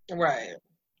 Right.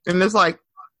 And it's like,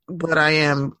 but I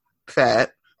am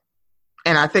fat.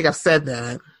 And I think I've said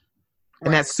that. Right.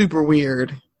 And that's super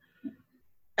weird.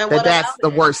 And that's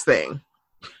the worst thing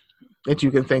that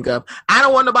you can think of. I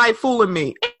don't want nobody fooling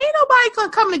me. Ain't nobody gonna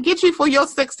come to get you for your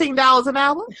 $16 an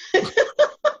hour.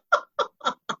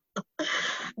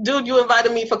 Dude, you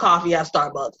invited me for coffee at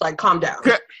Starbucks. Like, calm down.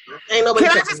 Ain't nobody.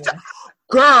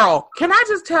 Girl, can I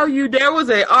just tell you, there was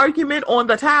an argument on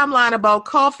the timeline about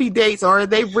coffee dates, or are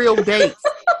they real dates?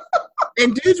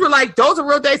 And dudes were like, those are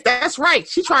real dates. That's right.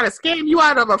 She's trying to scam you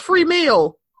out of a free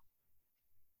meal.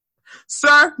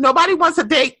 Sir, nobody wants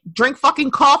to drink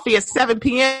fucking coffee at 7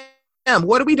 p.m.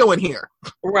 What are we doing here?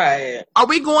 Right. Are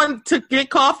we going to get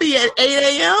coffee at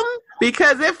 8 a.m.?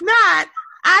 Because if not,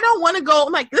 I don't want to go.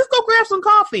 I'm like, let's go grab some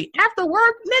coffee. After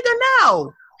work, nigga,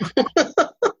 no.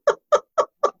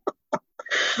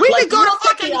 We like, could go to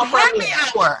fucking happy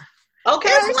hour. Okay.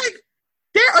 It's like,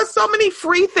 there are so many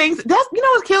free things. You know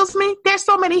what kills me? There's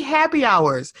so many happy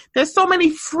hours. There's so many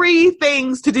free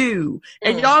things to do.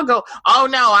 And y'all go, oh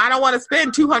no, I don't want to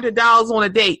spend $200 on a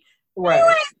date. Right. You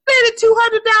ain't spending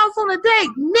 $200 on a date,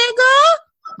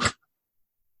 nigga.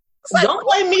 Like, don't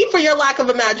blame me for your lack of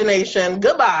imagination.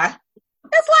 Goodbye.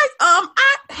 It's like, I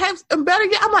have better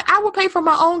yet, I'm like, I will pay for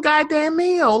my own goddamn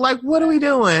meal. Like, what are we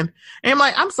doing? And I'm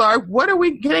like, I'm sorry, what are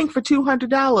we getting for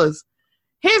 $200?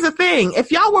 Here's the thing.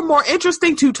 If y'all were more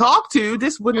interesting to talk to,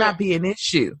 this would not be an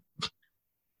issue.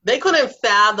 They couldn't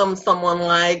fathom someone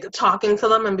like talking to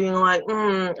them and being like,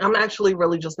 I'm actually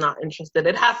really just not interested.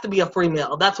 It has to be a free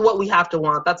meal. That's what we have to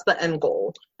want. That's the end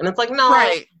goal. And it's like, no.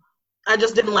 Right. I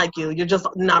just didn't like you. You're just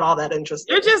not all that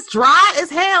interested. You're just dry as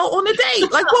hell on the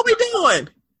date. Like, what we doing?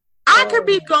 I could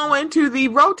be going to the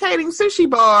rotating sushi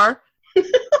bar,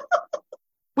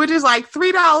 which is like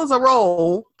 $3 a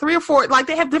roll, 3 or 4. Like,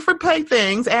 they have different pay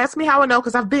things. Ask me how I know,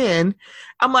 because I've been.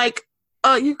 I'm like,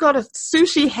 you go to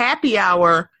sushi happy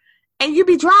hour, and you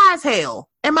be dry as hell.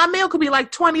 And my meal could be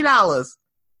like $20.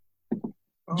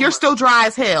 You're still dry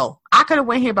as hell. I could have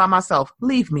went here by myself.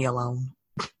 Leave me alone.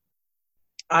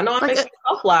 I know I make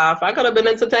myself laugh. I could have been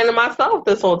entertaining myself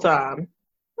this whole time.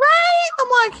 Right?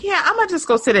 I'm like, yeah, I'm going to just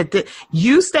go sit at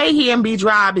you stay here and be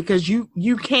dry because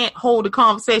you can't hold a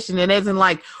conversation that isn't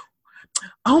like,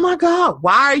 oh my God,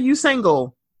 why are you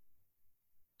single?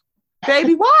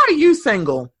 Baby, why are you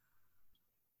single?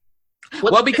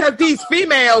 Well, because these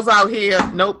females out here.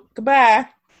 Nope. Goodbye.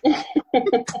 Because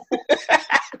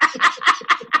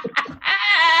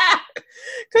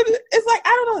it's like,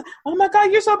 I don't know. Oh my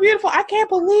God, you're so beautiful. I can't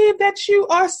believe that you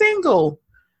are single.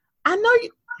 I know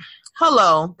you.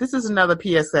 Hello, this is another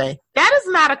PSA. That is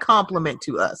not a compliment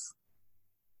to us.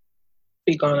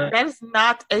 Speak on it. That is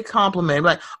not a compliment.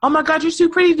 Like, oh my God, you're too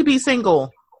pretty to be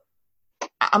single.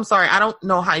 I'm sorry. I don't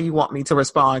know how you want me to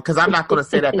respond because I'm not going to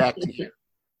say that back to you.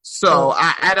 So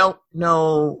I don't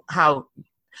know how.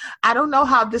 I don't know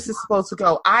how this is supposed to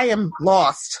go. I am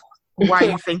lost. Why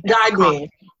you think? Guide me.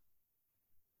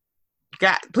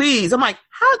 God, please. I'm like,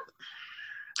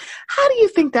 how do you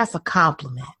think that's a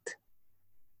compliment?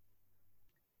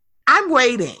 I'm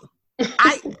waiting.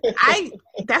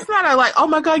 That's not a like, oh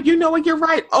my God, you know what? You're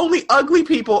right. Only ugly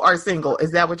people are single.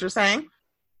 Is that what you're saying?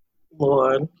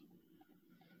 Lord.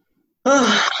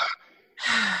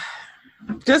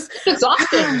 Just it's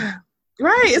exhausting.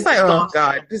 Right. It's like, oh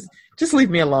God, just leave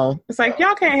me alone. It's like,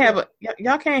 y'all can't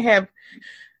have,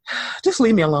 just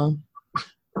leave me alone.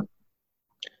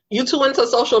 You too into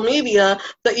social media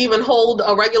to even hold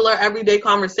a regular everyday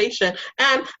conversation.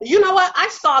 And you know what? I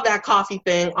saw that coffee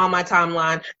thing on my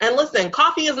timeline. And listen,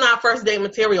 coffee is not first date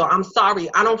material. I'm sorry.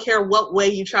 I don't care what way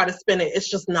you try to spin it. It's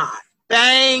just not.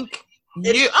 Thank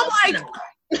you. I'm like,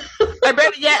 I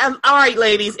bet, yeah. All right,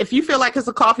 ladies, if you feel like it's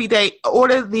a coffee date,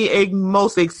 order the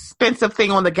most expensive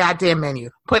thing on the goddamn menu.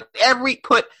 Put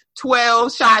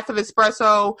 12 shots of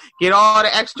espresso, get all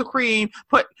the extra cream,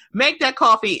 make that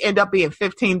coffee end up being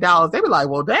 $15. They were like,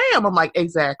 well, damn. I'm like,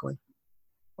 exactly.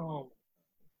 Oh.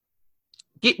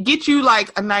 Get you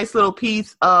like a nice little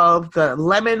piece of the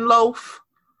lemon loaf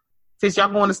since y'all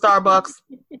going to Starbucks.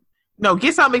 No,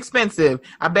 get something expensive.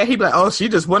 I bet he'd be like, oh, she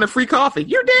just wanted free coffee.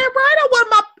 You damn right.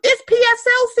 It's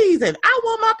PSL season. I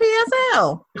want my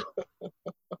PSL.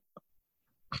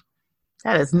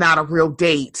 That is not a real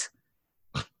date.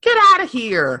 Get out of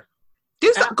here.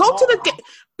 Do some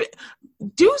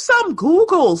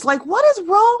Googles. Like, what is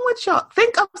wrong with y'all?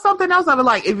 Think of something else. I was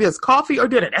like, if it's coffee or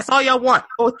dinner, that's all y'all want.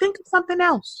 Or think of something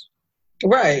else.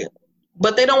 Right.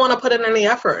 But they don't want to put in any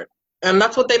effort. And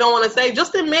that's what they don't want to say.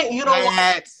 Just admit you don't want to.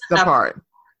 That's the part.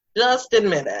 Just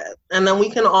admit it. And then we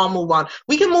can all move on.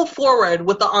 We can move forward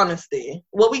with the honesty.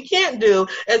 What we can't do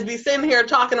is be sitting here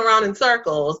talking around in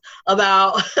circles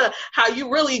about how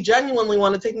you really genuinely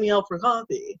want to take me out for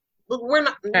coffee. Look, we're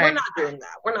not doing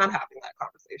that. We're not having that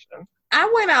conversation.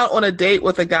 I went out on a date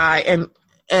with a guy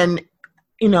and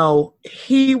you know,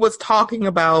 he was talking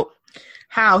about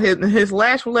how his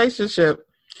last relationship,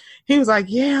 he was like,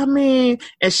 yeah, I mean,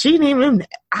 and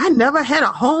I never had a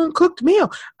home cooked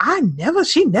meal.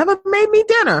 She never made me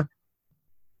dinner.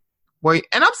 And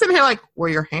I'm sitting here like, were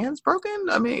your hands broken?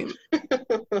 I mean,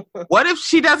 what if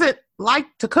she doesn't like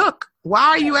to cook? Why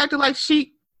are you acting like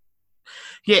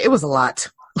yeah, it was a lot.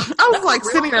 I was like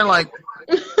sitting there like,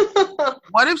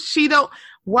 what if she don't,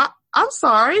 what? I'm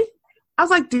sorry. I was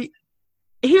like, he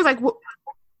was like, well,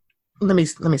 let me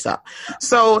stop.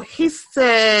 So he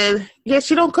said, yeah,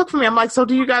 she don't cook for me. I'm like, so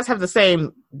do you guys have the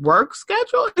same work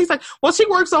schedule? He's like, well, she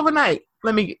works overnight.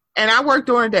 And I work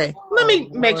during the day. Let me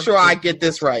make sure I get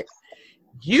this right.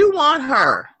 You want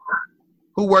her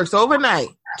who works overnight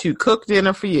to cook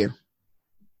dinner for you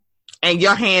and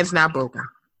your hand's not broken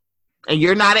and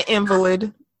you're not an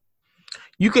invalid.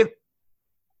 You could,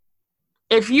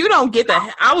 if you don't get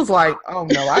that, I was like, oh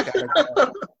no, I gotta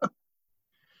go.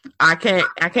 I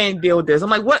can't deal with this. I'm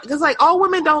like, what? Because like all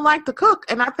women don't like to cook,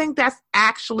 and I think that's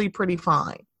actually pretty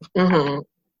fine. Mm-hmm.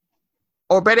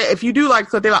 Or better, if you do like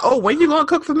cook, they're like, oh, when you gonna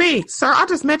cook for me, sir? I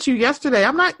just met you yesterday.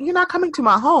 You're not coming to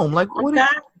my home. Like, what? Okay.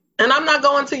 And I'm not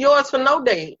going to yours for no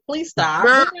date. Please stop.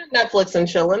 We're Netflix and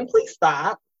chilling. Please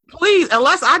stop. Please,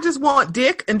 unless I just want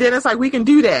dick, and then it's like we can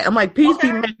do that. I'm like, please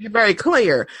be very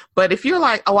clear. But if you're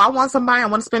like, oh, I want somebody, I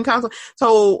want to spend time.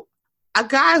 So a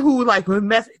guy who like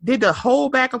did the whole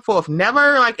back and forth,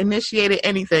 never like initiated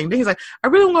anything. Then he's like, I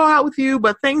really want to go out with you,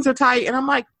 but things are tight. And I'm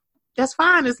like, that's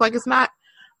fine. It's like, it's not.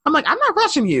 I'm like, I'm not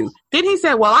rushing you. Then he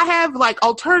said, well, I have like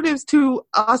alternatives to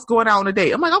us going out on a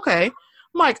date. I'm like, okay.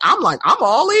 I'm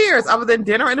all ears other than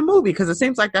dinner and a movie because it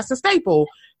seems like that's a staple.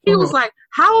 He was like,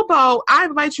 how about I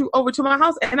invite you over to my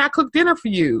house and I cook dinner for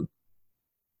you?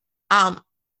 I'm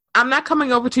not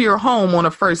coming over to your home on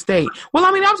a first date. Well,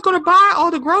 I mean, I was going to buy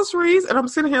all the groceries, and I'm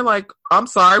sitting here like, I'm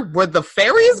sorry, were the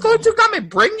fairies going to come and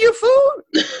bring you food?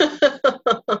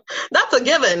 That's a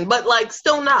given, but like,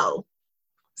 still no.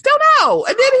 Still no.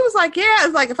 And then he was like, yeah,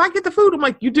 it's like, if I get the food, I'm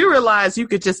like, you do realize you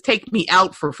could just take me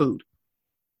out for food.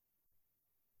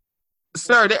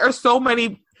 Sir, there are so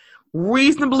many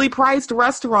reasonably priced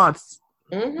restaurants.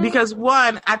 Mm-hmm. Because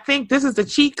one, I think this is the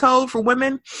cheat code for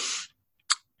women.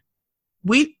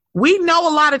 We know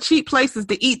a lot of cheap places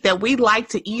to eat that we like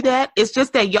to eat at. It's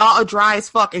just that y'all are dry as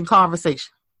fuck in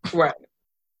conversation. Right.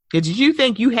 Did you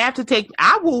think you have to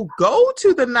I will go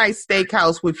to the nice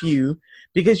steakhouse with you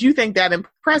because you think that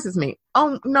impresses me.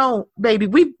 Oh, no, baby.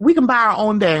 We can buy our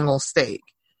own dang old steak.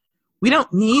 We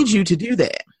don't need you to do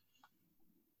that.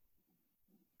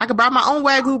 I can buy my own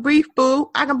Wagyu beef, boo.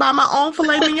 I can buy my own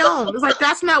filet mignon. It's like,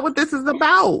 that's not what this is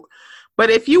about. But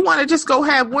if you want to just go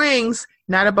have wings,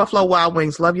 not at Buffalo Wild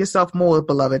Wings. Love yourself more,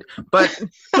 beloved. But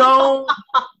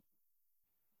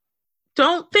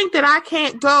don't think that I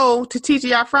can't go to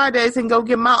TGI Fridays and go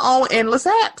get my own endless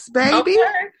apps, baby.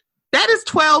 Okay. That is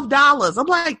 $12. I'm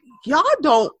like,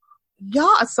 y'all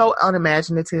are so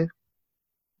unimaginative.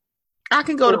 I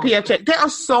can go to PF Chang's. There are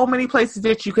so many places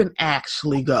that you can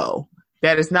actually go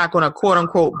that is not going to, quote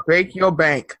unquote, break your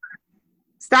bank.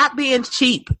 Stop being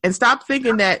cheap and stop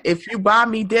thinking that if you buy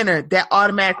me dinner, that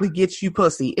automatically gets you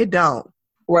pussy. It don't.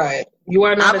 Right. You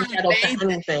are not entitled to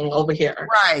anything over here.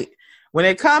 Right. When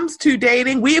it comes to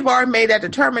dating, we have already made that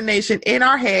determination in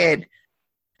our head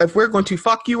if we're going to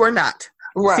fuck you or not.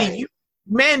 Right. See,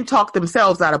 men talk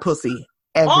themselves out of pussy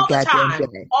every goddamn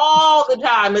day. All the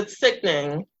time. It's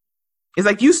sickening. It's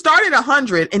like you start at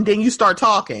 100 and then you start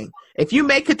talking. If you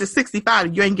make it to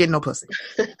 65, you ain't getting no pussy.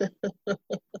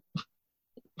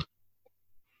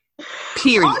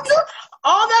 Period.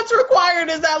 All that's required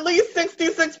is at least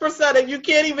 66%, and you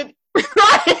can't even.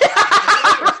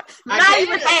 Not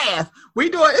even half. We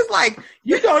do it. It's like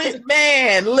you don't even.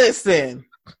 Man, listen.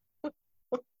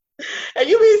 And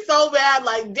you be so bad,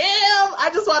 like, damn!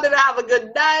 I just wanted to have a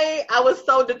good night. I was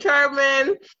so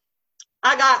determined.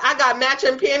 I got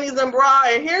matching panties and bra,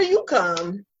 and here you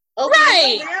come. Okay,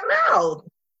 right? Damn out.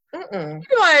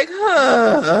 You're like,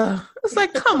 it's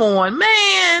like, come on,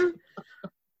 man.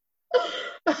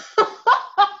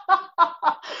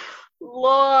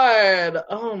 Lord,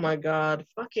 oh my God,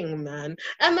 fucking men.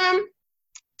 And then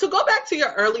to go back to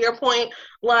your earlier point,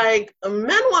 like,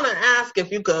 men want to ask if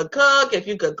you could cook, if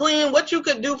you could clean, what you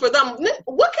could do for them.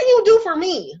 What can you do for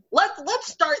me?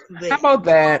 Let's start there. How about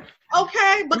that?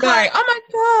 Okay, because like, oh my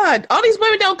God, all these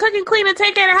women don't cook and clean and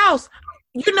take care of the house.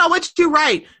 You know what? You're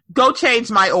right. Go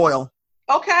change my oil.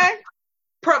 Okay,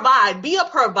 provide. Be a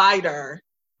provider.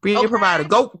 Be a provider.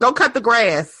 Go cut the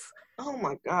grass. Oh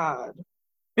my God.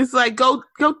 It's like go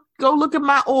look at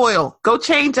my oil. Go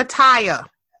change a tire.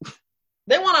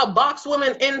 They want to box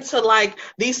women into like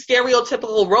these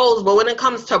stereotypical roles, but when it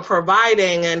comes to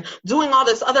providing and doing all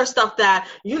this other stuff that,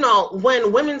 you know,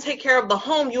 when women take care of the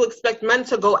home, you expect men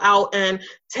to go out and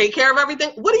take care of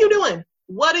everything. What are you doing?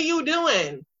 What are you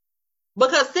doing?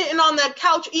 Because sitting on that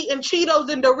couch eating Cheetos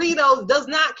and Doritos does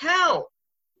not count.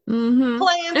 Mm-hmm.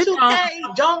 Playing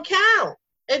 2K don't count.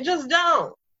 It just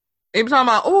don't. They be talking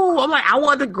about, I'm like, I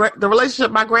want the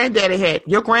relationship my granddaddy had.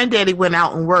 Your granddaddy went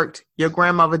out and worked. Your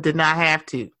grandmother did not have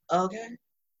to. Okay.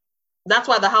 That's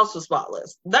why the house was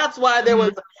spotless. That's why there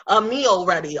was a meal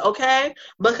ready, okay?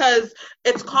 Because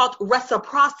it's called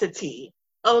reciprocity,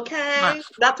 okay? Much.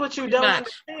 That's what you don't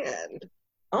understand.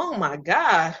 Oh, my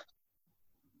God.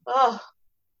 Oh.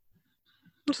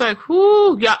 It's like,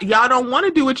 y'all don't want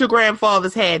to do what your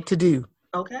grandfathers had to do.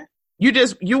 Okay.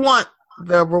 You want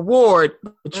the reward,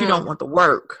 but you don't want the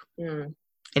work. Mm.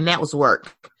 And that was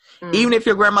work. Even if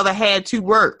your grandmother had to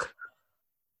work,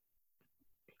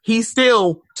 he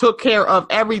still took care of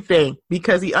everything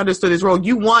because he understood his role.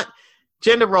 You want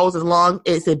gender roles as long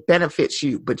as it benefits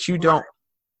you, but you don't.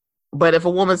 But if a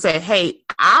woman said, hey,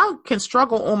 I can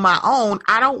struggle on my own,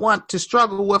 I don't want to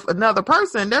struggle with another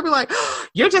person, they'll be like,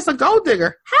 you're just a gold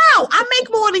digger. How? I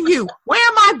make more than you. Where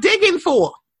am I digging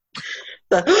for?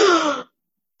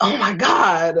 Oh my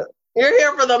God. You're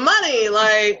here for the money.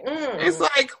 Like, It's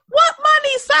like, what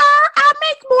money, sir? I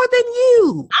make more than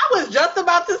you. I was just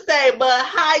about to say, but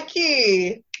high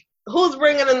key, Who's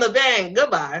bringing in the bang?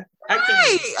 Goodbye.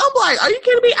 Right. I'm like, are you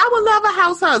kidding me? I would love a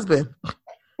house husband.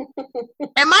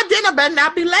 And my dinner better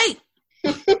not be late.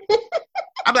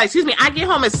 I'm like, excuse me, I get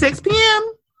home at 6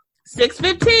 p.m.,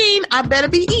 6:15, I better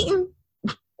be eating.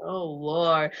 Oh,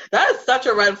 Lord. That is such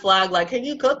a red flag. Like, can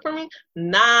you cook for me?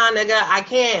 Nah, nigga, I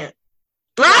can't.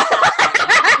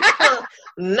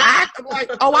 Nah. I'm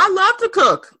like, oh, I love to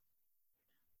cook.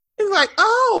 He's like,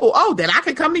 oh, then I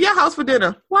can come to your house for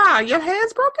dinner. Wow, your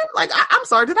hand's broken? Like, I'm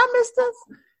sorry, did I miss this?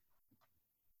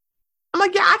 I'm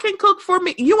like, yeah, I can cook for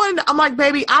me. You want to? I'm like,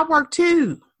 baby, I work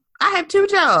too. I have 2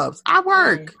 jobs. I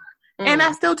work. And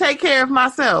I still take care of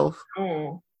myself.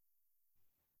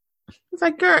 It's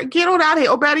like, girl, get on out here.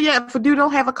 Or better yet, if a dude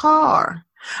don't have a car.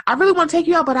 I really want to take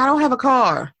you out, but I don't have a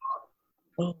car.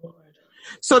 Oh, Lord.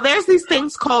 So there's these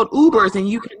things called Ubers, and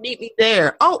you can meet me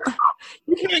there. Oh,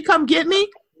 you can't come get me?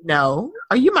 No.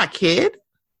 Are you my kid?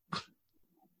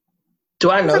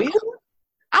 Do I know you?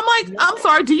 I'm like, I'm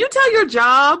sorry, do you tell your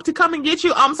job to come and get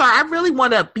you? I'm sorry, I really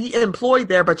want to be employed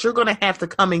there, but you're going to have to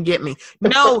come and get me.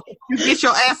 No, you get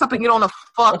your ass up and get on a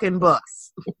fucking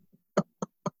bus.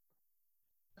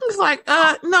 It's like,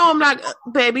 no, I'm not,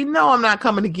 baby. No, I'm not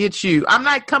coming to get you. I'm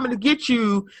not coming to get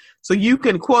you so you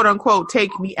can, quote unquote,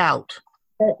 take me out.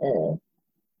 Right,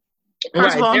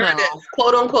 there it is.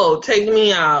 Quote unquote, take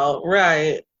me out.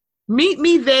 Right. Meet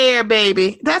me there,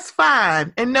 baby. That's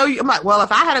fine. And no, I'm like, well,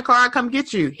 if I had a car, I'd come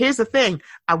get you. Here's the thing.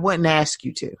 I wouldn't ask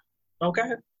you to. Okay.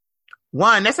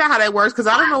 One, that's not how that works because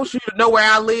I don't know you to know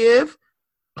where I live.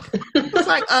 It's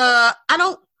like, I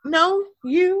don't know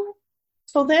you.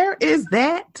 So there is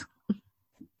that.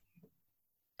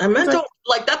 I meant to,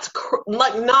 like, that's,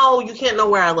 like, no, you can't know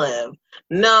where I live.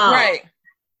 No. Right.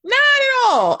 Not at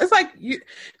all. It's like,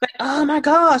 oh my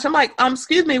gosh. I'm like,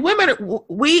 excuse me,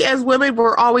 we as women,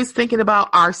 we're always thinking about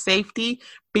our safety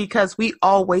because we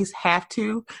always have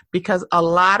to, because a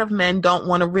lot of men don't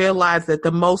want to realize that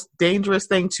the most dangerous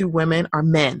thing to women are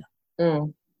men.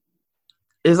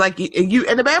 It's like you,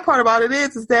 and the bad part about it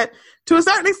is that to a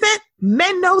certain extent,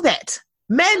 men know that.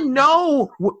 Men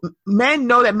know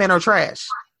that men are trash.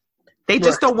 They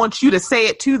just don't want you to say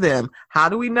it to them. How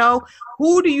do we know?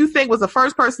 Who do you think was the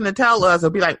first person to tell us? Or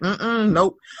be like,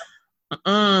 nope.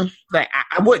 Like,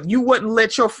 you wouldn't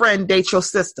let your friend date your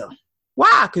sister.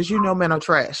 Why? Because you know men are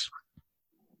trash.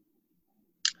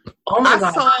 Oh my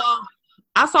God.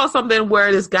 I saw something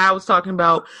where this guy was talking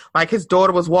about, like, his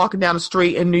daughter was walking down the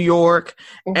street in New York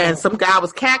and some guy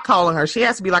was catcalling her. She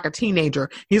has to be like a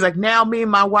teenager. He's like, now me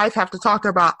and my wife have to talk to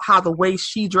her about how the way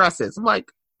she dresses. I'm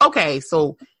like, okay,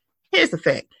 so here's the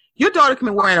thing. Your daughter can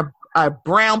be wearing a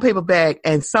brown paper bag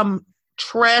and some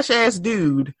trash ass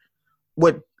dude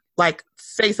would like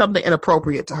say something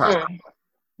inappropriate to her.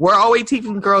 We're always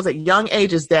teaching girls at young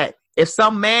ages that if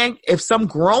some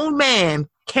grown man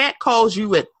catcalls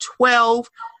you at 12,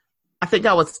 I think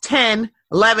I was 10,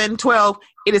 11, 12,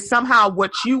 it is somehow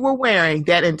what you were wearing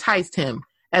that enticed him,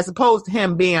 as opposed to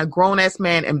him being a grown ass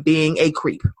man and being a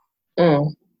creep.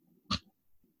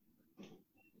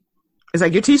 It's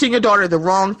like you're teaching your daughter the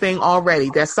wrong thing already.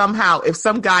 That somehow, if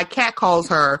some guy catcalls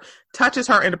her, touches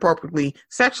her inappropriately,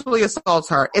 sexually assaults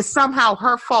her, it's somehow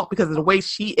her fault because of the way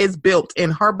she is built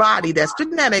in her body. That's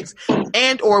genetics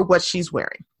and or what she's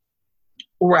wearing.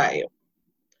 Right.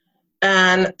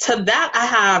 And to that, I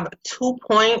have 2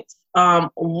 points.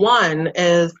 One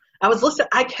is I was listening.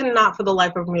 I cannot for the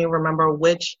life of me remember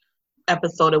which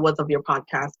episode it was of your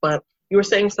podcast, but you were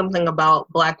saying something about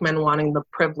Black men wanting the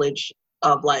privilege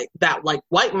of like that, like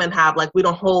white men have, like we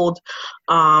don't hold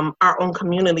our own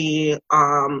community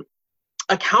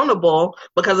accountable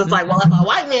because it's like, well, if a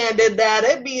white man did that,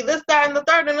 it'd be this, that, and the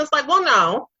third. And it's like, well,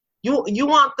 no, you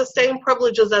want the same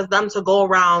privileges as them to go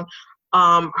around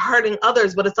hurting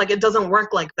others, but it's like, it doesn't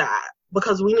work like that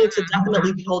because we need to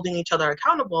definitely be holding each other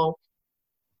accountable.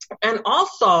 And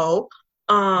also,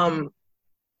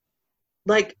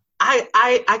 like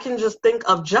I can just think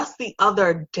of just the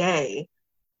other day,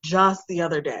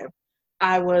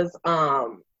 I was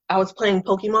playing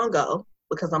Pokemon Go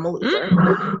because I'm a loser.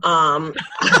 No,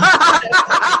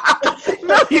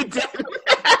 you didn't.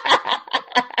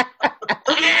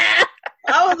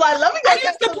 I was like, let me go. I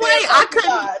used to play.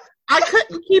 I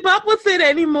couldn't keep up with it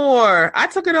anymore. I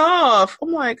took it off.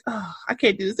 I'm like, oh, I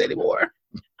can't do this anymore.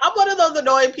 I'm one of those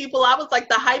annoying people. I was like,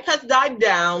 the hype has died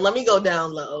down. Let me go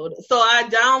download. So I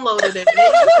downloaded it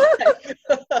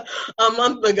a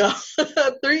month ago,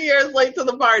 3 years late to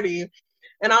the party.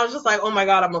 And I was just like, oh my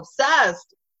God, I'm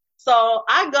obsessed. So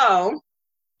I go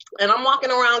and I'm walking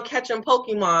around catching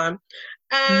Pokemon.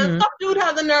 And some dude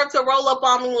has the nerve to roll up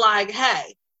on me like,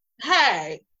 hey.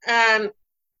 And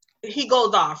he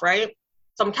goes off, right?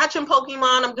 So I'm catching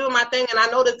Pokemon, I'm doing my thing, and I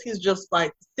notice he's just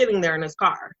like sitting there in his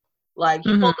car. Like, he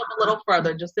pulled up a little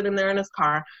further, just sitting there in his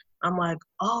car. I'm like,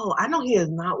 oh, I know he is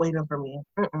not waiting for me.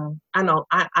 I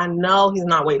know he's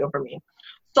not waiting for me.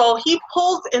 So he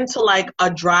pulls into like a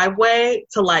driveway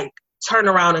to like turn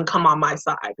around and come on my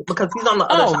side because he's on the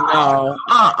other side.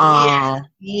 No.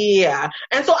 Yeah.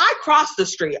 And so I cross the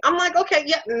street. I'm like, okay,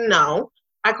 no.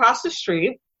 I cross the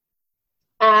street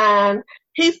and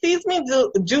he sees me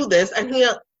do this and he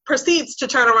proceeds to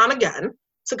turn around again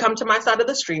to come to my side of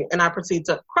the street, and I proceed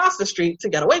to cross the street to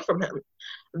get away from him.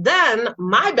 Then,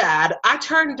 my bad, I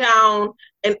turn down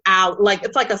an alley, like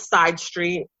it's like a side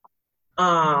street,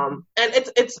 and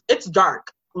it's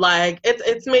dark. Like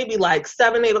it's maybe like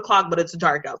 7-8 o'clock, but it's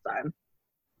dark outside.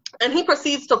 And he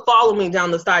proceeds to follow me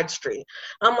down the side street.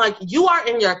 I'm like, you are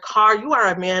in your car. You are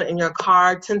a man in your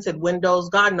car, tinted windows,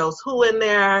 God knows who in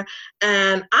there.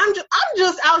 And I'm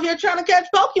just out here trying to catch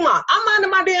Pokemon. I'm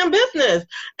minding my damn business.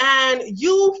 And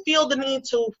you feel the need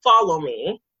to follow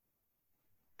me.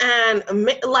 And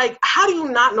like, how do you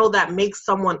not know that makes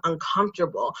someone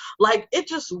uncomfortable? Like, it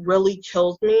just really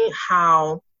kills me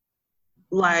how,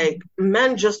 like,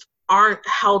 men just aren't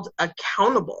held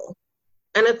accountable.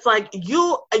 And it's like,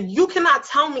 you cannot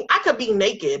tell me, I could be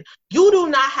naked. You do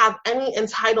not have any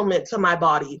entitlement to my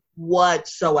body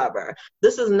whatsoever.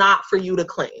 This is not for you to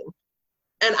claim.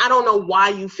 And I don't know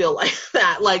why you feel like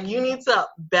that. Like, you need to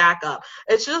back up.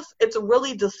 It's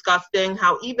really disgusting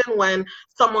how even when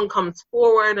someone comes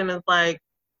forward and is like,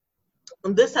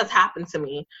 this has happened to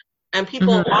me, and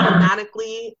people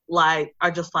automatically like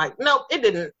are just like, nope, it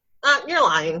didn't. You're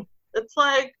lying. It's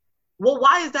like, well,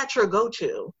 why is that your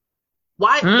go-to?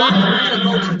 Why isn't your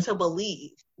go-to to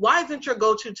believe? Why isn't your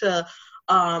go-to to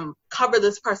cover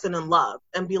this person in love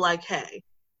and be like, hey?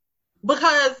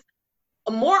 Because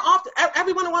more often,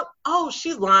 everyone went, oh,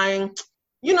 she's lying.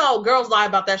 You know, girls lie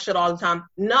about that shit all the time.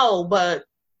 No, but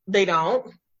they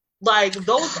don't. Like,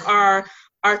 those are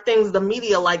things the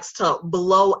media likes to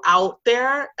blow out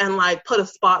there and, like, put a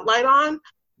spotlight on.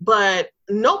 But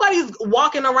nobody's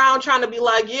walking around trying to be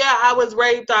like, yeah, I was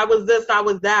raped, I was this, I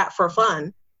was that for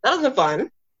fun. That isn't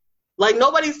fun. Like,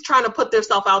 nobody's trying to put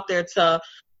themselves out there to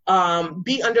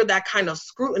be under that kind of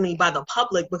scrutiny by the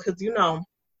public because, you know,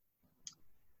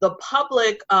 the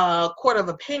public court of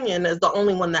opinion is the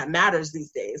only one that matters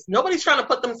these days. Nobody's trying to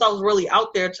put themselves really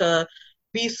out there to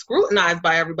be scrutinized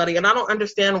by everybody. And I don't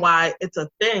understand why it's a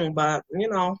thing, but, you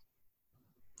know,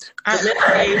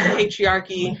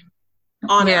 patriarchy,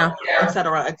 honor, et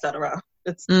cetera, et cetera.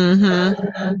 It's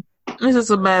This is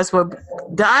a mess, but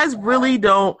guys really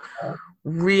don't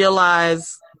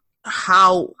realize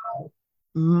how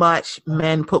much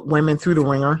men put women through the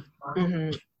ringer.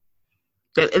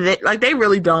 They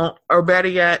really don't. Or better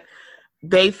yet,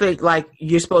 they think like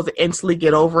you're supposed to instantly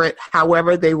get over it.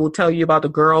 However, they will tell you about the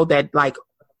girl that like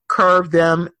curved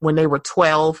them when they were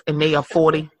 12 and they are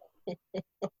 40.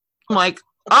 I'm like,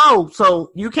 oh,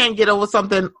 so you can't get over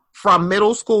something from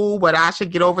middle school, but I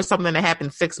should get over something that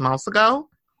happened 6 months ago?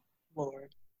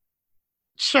 Lord.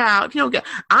 Child, you don't get.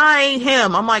 I ain't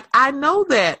him. I'm like, I know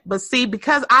that, but see,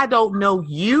 because I don't know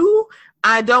you,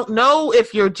 I don't know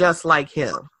if you're just like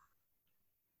him.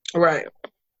 Right.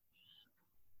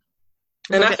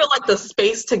 And I feel like the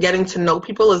space to getting to know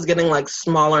people is getting like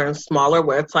smaller and smaller,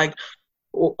 where it's like,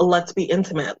 let's be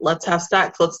intimate, let's have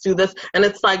sex, let's do this, and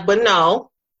it's like, but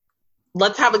no,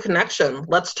 let's have a connection,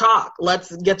 let's talk,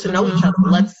 let's get to know each other,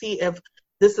 let's see if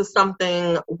this is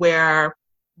something where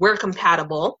we're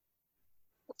compatible.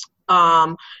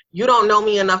 You don't know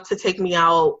me enough to take me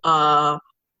out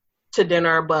to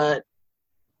dinner, but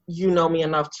you know me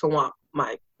enough to want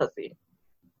my pussy.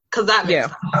 Because that makes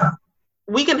sense.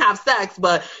 We can have sex,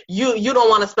 but you don't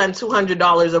want to spend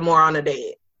 $200 or more on a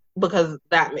date because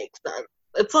that makes sense.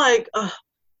 It's like,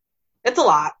 it's a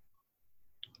lot.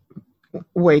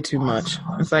 Way too much.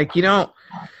 It's like, you don't,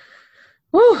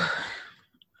 whew.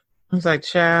 It's like,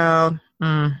 child.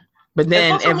 But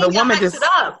then if the woman just,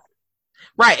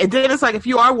 right, and then it's like, if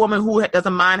you are a woman who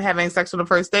doesn't mind having sex on the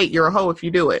first date, you're a hoe if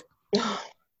you do it.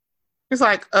 It's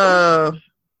like,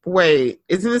 wait,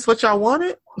 isn't this what y'all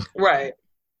wanted? Right.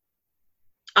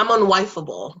 I'm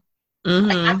unwifeable.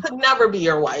 I could never be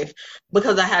your wife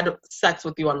because I had sex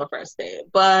with you on the first date.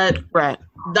 But right,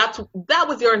 that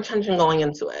was your intention going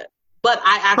into it. But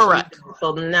I actually didn't.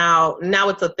 So now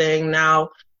it's a thing. Now,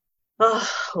 oh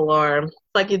Lord, it's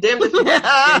like you damned if you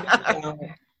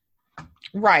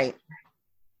right.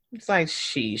 It's like,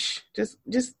 sheesh.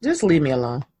 Just leave me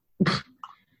alone. And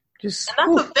that's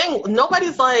the thing.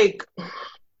 Nobody's like,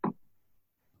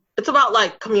 it's about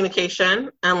like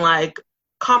communication and like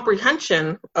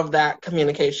comprehension of that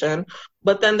communication.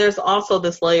 But then there's also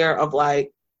this layer of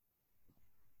like,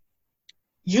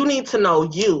 you need to know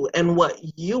you and what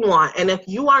you want. And if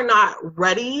you are not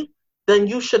ready, then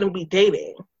you shouldn't be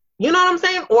dating. You know what I'm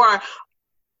saying? Or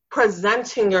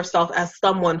presenting yourself as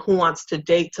someone who wants to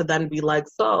date to then be like,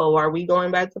 so are we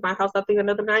going back to my house at the end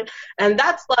of the night? And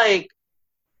that's like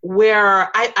where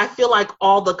I feel like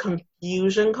all the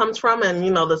confusion comes from, and,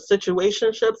 you know, the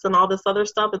situationships and all this other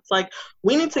stuff. It's like,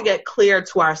 we need to get clear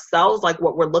to ourselves, like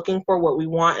what we're looking for, what we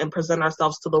want, and present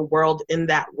ourselves to the world in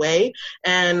that way,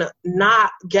 and not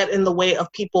get in the way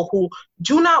of people who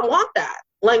do not want that.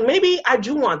 Like, maybe I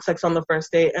do want sex on the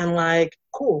first date, and like,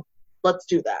 cool, let's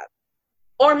do that.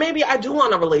 Or maybe I do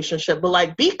want a relationship, but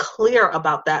like, be clear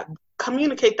about that.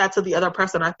 Communicate that to the other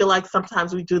person. I feel like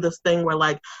sometimes we do this thing where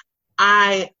like,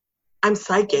 I'm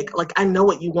psychic. Like, I know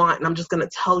what you want, and I'm just going to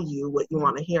tell you what you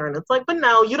want to hear. And it's like, but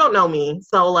no, you don't know me.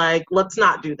 So like, let's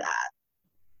not do that.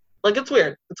 Like, it's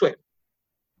weird. It's weird.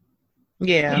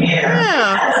 Yeah.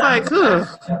 It's like,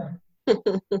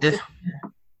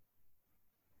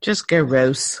 just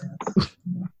gross.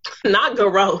 Not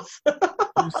gross.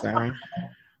 I'm sorry.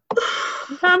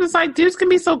 Sometimes it's like, dudes can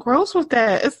be so gross with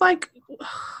that. It's like,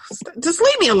 just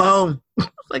leave me alone.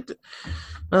 Like,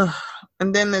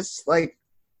 and then it's like,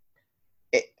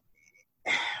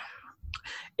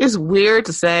 it's weird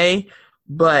to say,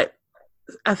 but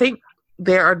I think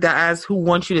there are guys who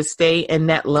want you to stay in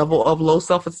that level of low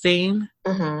self-esteem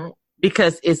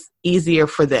because it's easier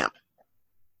for them.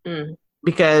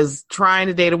 Because trying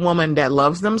to date a woman that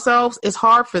loves themselves is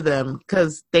hard for them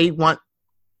because they want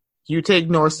you to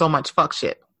ignore so much fuck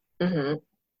shit. That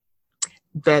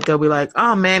they'll be like,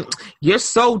 oh man, you're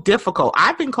so difficult.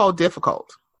 I've been called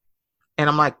difficult. And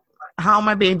I'm like, how am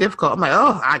I being difficult? I'm like,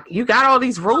 oh, you got all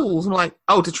these rules. I'm like,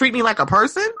 oh, to treat me like a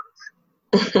person?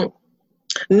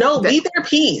 No, be their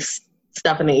peace,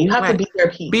 Stephanie. You have to be their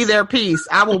peace. Be their peace.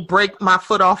 I will break my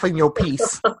foot off in your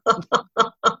peace.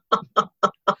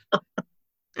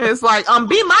 It's like,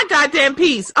 be my goddamn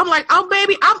peace. I'm like, oh,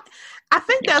 baby, I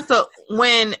think that's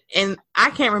and I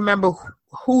can't remember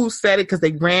who said it because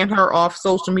they ran her off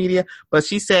social media, but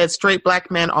she said straight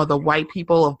black men are the white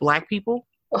people of black people.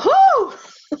 Who?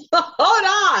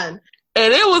 Hold on.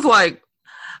 And it was like,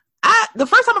 the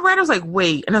first time I read it, I was like,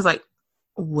 wait. And I was like,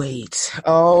 wait.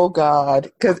 Oh, God.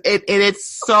 Because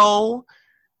it's so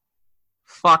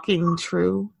fucking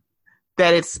true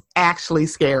that it's actually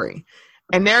scary.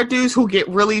 And there are dudes who get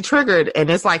really triggered, and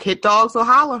it's like, hit dogs or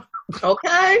holler.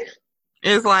 Okay.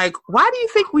 It's like, why do you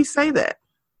think we say that?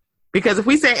 Because if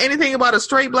we say anything about a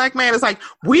straight black man, it's like,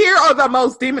 we are the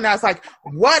most demonized. Like,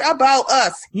 what about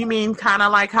us? You mean kind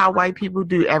of like how white people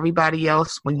do everybody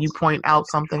else when you point out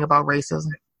something about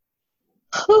racism?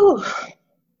 Whew.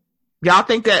 Y'all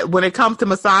think that when it comes to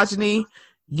misogyny,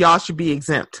 y'all should be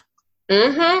exempt.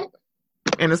 And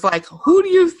it's like, who do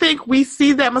you think we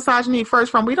see that misogyny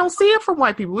first from? We don't see it from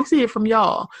white people. We see it from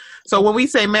y'all. So when we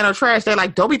say men are trash, they're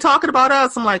like, don't be talking about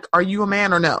us. I'm like, are you a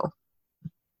man or no?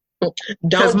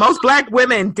 Because most black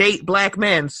women date black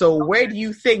men. So where do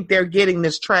you think they're getting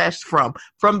this trash from?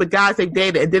 From the guys they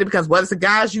dated. And then it becomes, well, it's the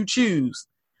guys you choose.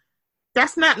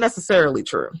 That's not necessarily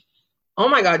true. Oh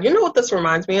my God. You know what this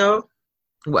reminds me of?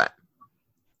 What?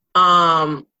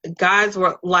 Guys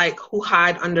were like, who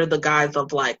hide under the guise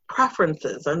of like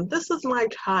preferences. And this is my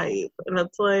type. And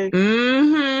it's like,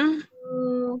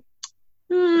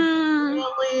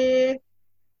 really?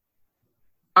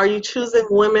 Are you choosing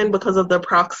women because of their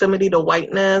proximity to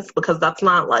whiteness? Because that's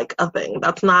not like a thing.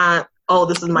 That's not, oh,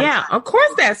 this is my type. Of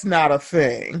course that's not a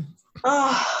thing.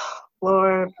 Oh,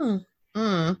 Lord.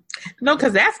 No,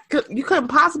 because you couldn't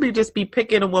possibly just be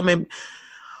picking a woman,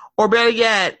 or better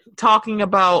yet, talking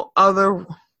about other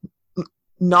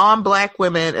non-black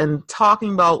women and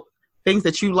talking about things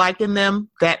that you like in them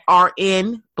that are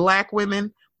in black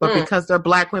women, but because they're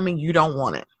black women, you don't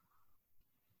want it.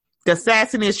 The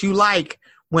sassiness you like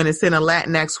when it's in a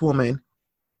Latinx woman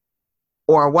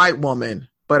or a white woman,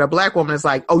 but a black woman is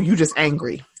like, oh, you just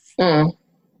angry.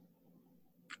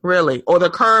 Really? Or the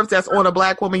curves that's on a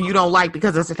black woman you don't like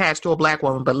because it's attached to a black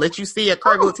woman, but let you see a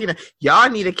curvy Latina. Y'all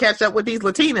need to catch up with these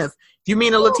Latinas. You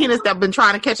mean the Latinas that have been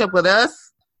trying to catch up with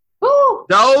us?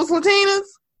 Those Latinas?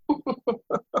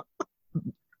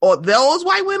 Or those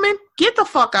white women? Get the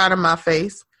fuck out of my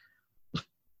face.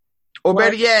 Or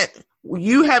better yet,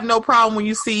 you have no problem when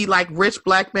you see like rich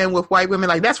black men with white women.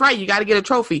 Like, that's right, you got to get a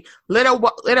trophy. Let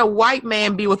a white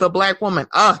man be with a black woman.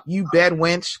 You bad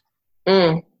wench.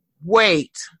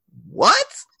 Wait, what?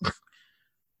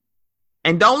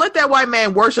 And don't let that white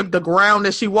man worship the ground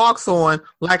that she walks on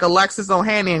like Alexis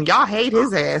Ohanian. Y'all hate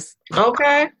his ass.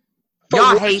 Okay.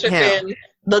 Y'all hate him.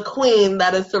 the queen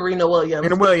that is Serena Williams.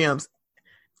 Serena Williams.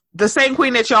 The same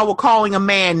queen that y'all were calling a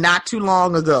man not too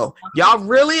long ago. Y'all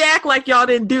really act like y'all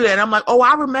didn't do that. And I'm like, oh,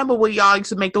 I remember when y'all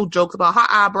used to make those jokes about her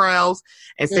eyebrows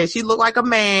and said she looked like a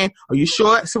man. Are you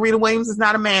sure Serena Williams is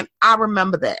not a man? I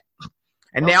remember that.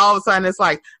 And now all of a sudden it's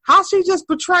like, how she just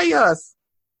betray us?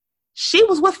 She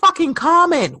was with fucking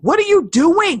Common. What are you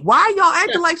doing? Why are y'all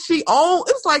acting like she owned?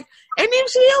 It was like, and then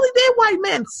she only did white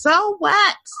men. So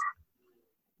what?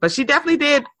 But she definitely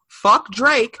did fuck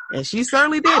Drake, and she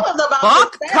certainly did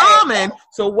fuck Common.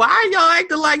 So why are y'all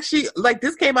acting like she, like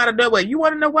this came out of nowhere? You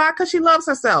want to know why? Because she loves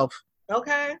herself.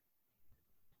 Okay.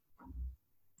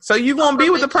 So you gonna be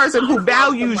with the person who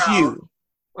values you.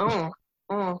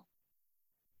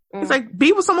 It's like,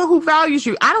 be with someone who values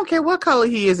you. I don't care what color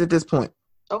he is at this point.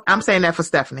 Okay. I'm saying that for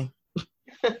Stephanie.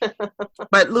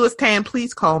 But Louis Tan,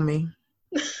 please call me.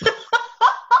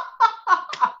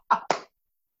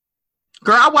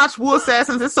 Girl, I watched Wu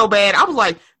Assassins. It's so bad. I was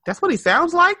like, that's what he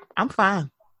sounds like? I'm fine.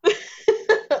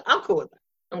 I'm cool with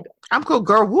that. I'm cool.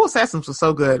 Girl, Wu Assassins was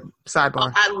so good.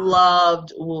 Sidebar. I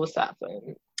loved Wu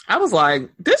Assassins. I was like,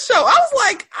 this show,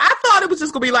 I thought it was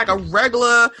just going to be like a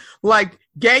regular, like,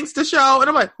 gangster show. And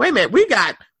I'm like, wait a minute, we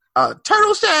got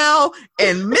turtle shell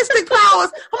and mystic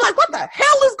powers. I'm like, what the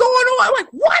hell is going on? I'm like,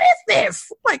 what is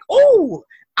this? I'm like, oh,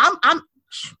 I'm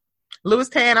Louis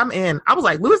Tan, I'm in. I was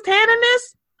like, Louis Tan in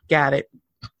this? Got it.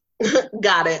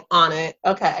 Got it. On it.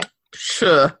 Okay.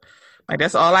 Sure. Like,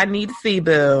 that's all I need to see,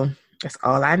 boo. That's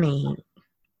all I need.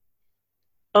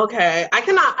 Okay.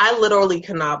 I literally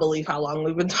cannot believe how long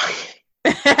we've been talking.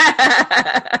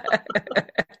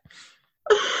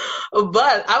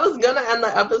 But I was going to end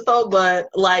the episode, but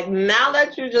like now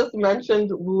that you just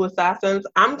mentioned Wu Assassins,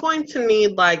 I'm going to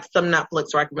need like some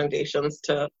Netflix recommendations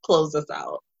to close this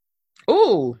out.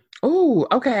 Ooh,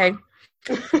 okay.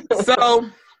 So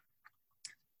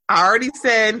I already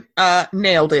said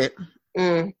nailed it.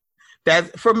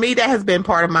 That for me, that has been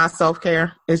part of my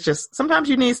self-care. It's just sometimes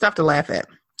you need stuff to laugh at.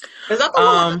 Is that the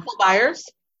one with Michael Myers?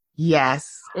 Yes.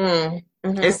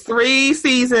 It's 3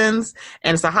 seasons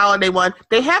and it's a holiday one.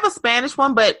 They have a Spanish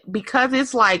one, but because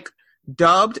it's like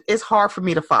dubbed, it's hard for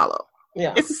me to follow.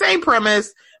 Yeah. It's the same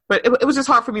premise, but it was just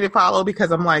hard for me to follow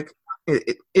because I'm like,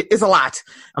 it's a lot.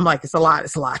 I'm like, it's a lot.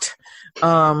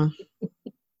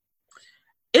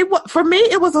 For me,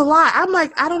 it was a lot. I'm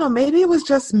like, I don't know. Maybe it was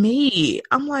just me.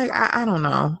 I'm like, I don't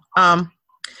know.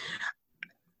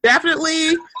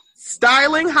 Definitely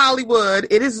Styling Hollywood.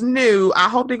 It is new. I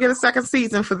hope to get a second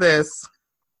season for this.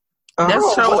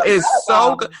 This show is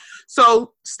so good.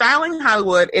 So Styling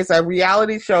Hollywood is a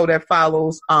reality show that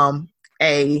follows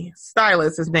a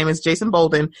stylist. His name is Jason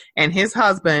Bolden and his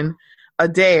husband,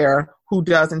 Adair, who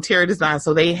does interior design.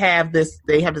 So they have this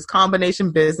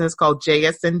combination business called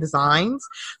JSN Designs.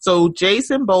 So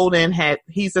Jason Bolden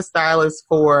he's a stylist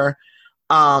for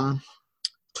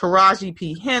Taraji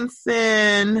P.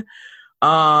 Henson.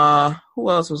 Who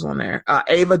else was on there?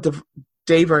 Ava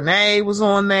DuVernay was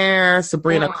on there.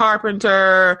 Sabrina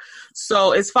Carpenter.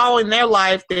 So it's following their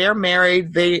life. They're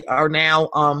married. They are now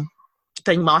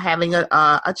thinking about having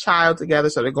a child together.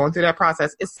 So they're going through that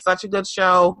process. It's such a good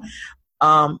show.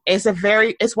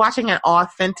 It's watching an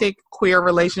authentic queer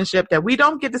relationship that we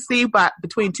don't get to see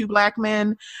between 2 black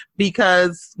men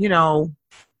because, you know,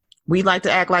 we like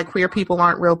to act like queer people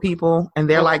aren't real people and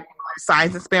they're like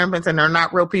science experiments and they're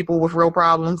not real people with real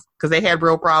problems because they had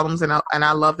real problems and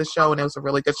I love the show and it was a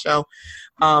really good show.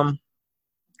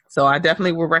 So I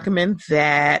definitely would recommend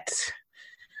that.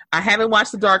 I haven't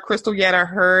watched The Dark Crystal yet. I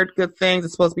heard good things.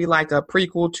 It's supposed to be like a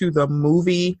prequel to the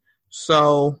movie.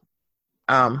 So,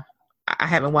 I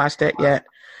haven't watched that yet.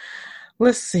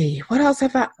 Let's see. What else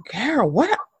have I... Carol, what...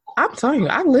 I'm telling you,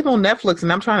 I live on Netflix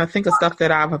and I'm trying to think of stuff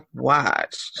that I've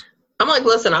watched. I'm like,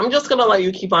 listen, I'm just going to let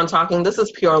you keep on talking. This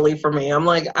is purely for me. I'm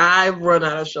like, I've run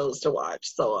out of shows to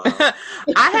watch. So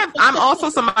I'm also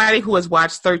somebody who has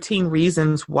watched 13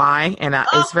 Reasons Why, and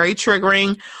it's very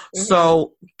triggering. Mm-hmm.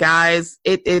 So, guys,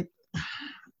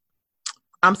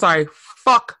 I'm sorry.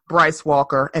 Fuck Bryce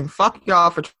Walker and fuck y'all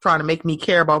for trying to make me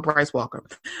care about Bryce Walker.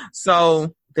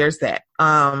 So there's that.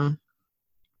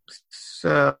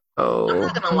 So I'm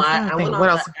not gonna lie. I went on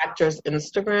that actor's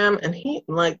Instagram and he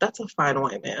that's a fine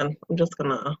white man. I'm just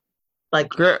gonna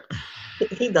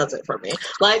he does it for me.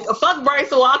 Like fuck Bryce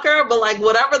Walker, but like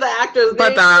whatever the actor's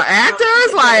but the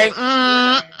actor's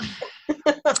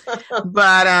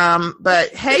but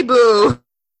hey boo.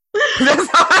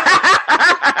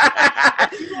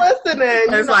 Listening.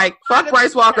 It's like fuck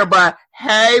Bryce Walker, but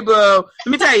hey boo. Let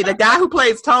me tell you, the guy who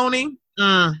plays Tony,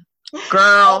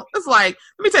 girl, it's like,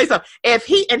 let me tell you something. If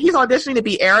he's auditioning to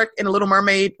be Eric in a Little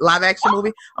Mermaid live action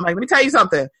movie, I'm like, let me tell you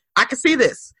something. I can see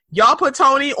this. Y'all put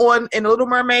Tony on in Little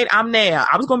Mermaid. I'm there.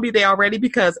 I was going to be there already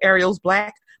because Ariel's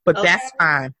black, but that's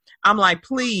fine. I'm like,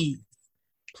 please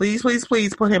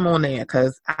put him on there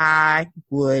because I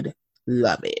would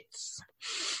love it.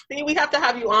 See, we have to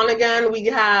have you on again. We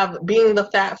have Being the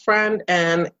Fat Friend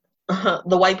and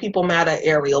the white people mad at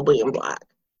Ariel being black.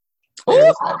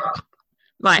 Ooh.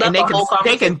 Like, and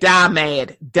they can die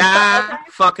mad. Die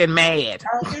fucking mad.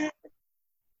 Okay.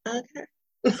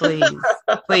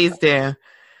 Please, dear.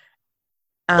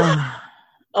 I'm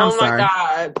my sorry.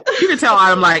 God. You can tell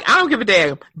I'm like, I don't give a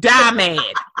damn. Die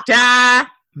mad. Die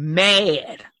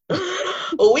mad.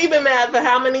 Well, we've been mad for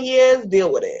how many years?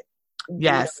 Deal with it.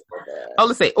 Yes. Oh,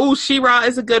 let's say, She-Ra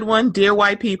is a good one. Dear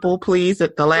white people, please.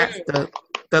 The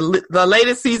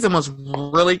latest season was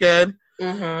really good.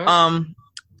 Mm-hmm.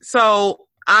 So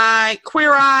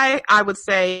Queer Eye, I would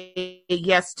say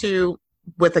yes to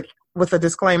with a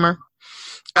disclaimer.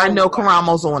 I know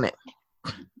Karamo's on it.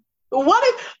 What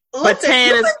if?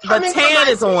 Listen, Tan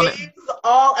is on it.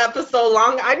 All episode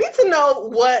long. I need to know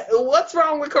what's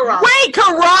wrong with Karamo. Wait,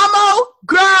 Karamo?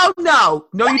 Girl, no.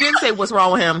 No, you didn't say what's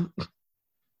wrong with him.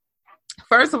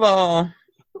 First of all,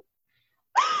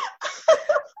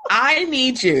 I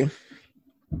need you.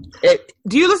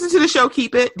 Do you listen to the show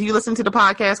Keep It? Do you listen to the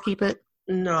podcast Keep It?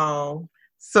 No.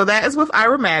 So that is with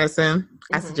Ira Madison.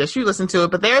 I suggest you listen to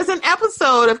it. But there's an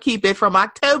episode of Keep It from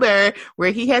October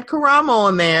where he had Karamo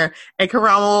on there, and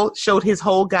Karamo showed his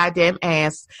whole goddamn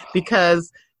ass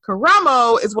because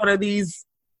Karamo is one of these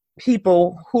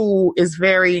people who is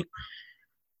very.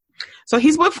 So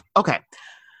he's with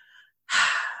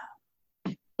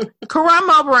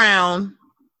Karamo Brown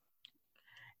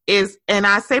is, and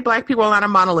I say black people are not a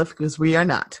monolith because we are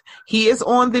not. He is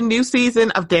on the new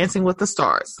season of Dancing with the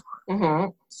Stars. Mm-hmm.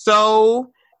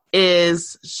 So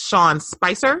is Sean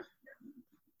Spicer,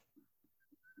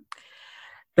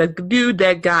 the dude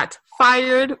that got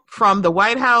fired from the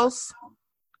White House,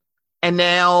 and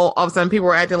now all of a sudden people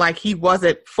are acting like he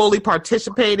wasn't fully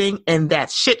participating in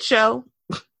that shit show.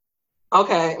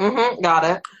 Okay, got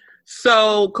it.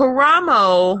 So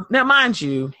Karamo, now mind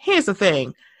you, here's the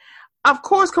thing. Of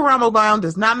course, Karamo Brown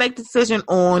does not make the decision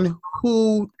on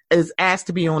who is asked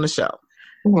to be on the show.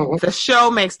 Mm-hmm. The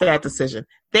show makes that decision.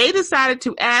 They decided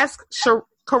to ask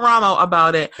Karamo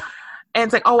about it. And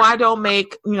it's like, I don't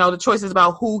make, the choices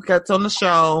about who gets on the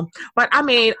show. But I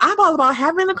mean, I'm all about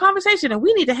having a conversation, and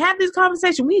we need to have this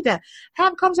conversation. We need to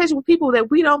have a conversation with people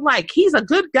that we don't like. He's a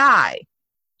good guy.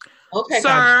 Okay,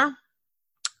 Sir.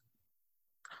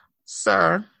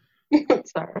 Sir.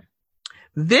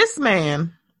 This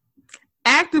man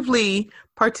actively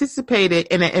participated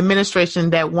in an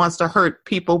administration that wants to hurt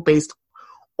people based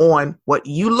on what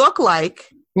you look like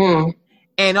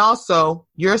and also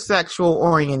your sexual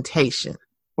orientation.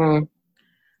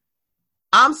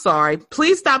 I'm sorry.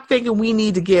 Please stop thinking we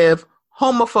need to give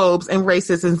homophobes and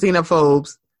racists and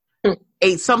xenophobes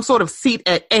some sort of seat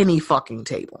at any fucking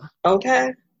table.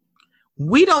 Okay.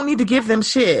 We don't need to give them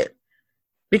shit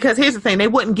because here's the thing. They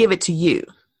wouldn't give it to you.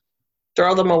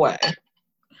 Throw them away.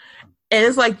 And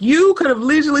it's like you could have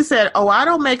leisurely said, I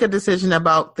don't make a decision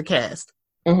about the cast.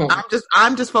 Mm-hmm.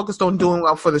 I'm just focused on doing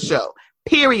well for the show.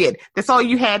 Period. That's all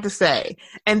you had to say.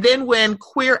 And then when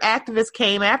queer activists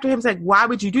came after him, said, why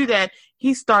would you do that?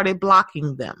 He started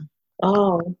blocking them.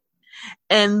 Oh.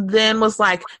 And then was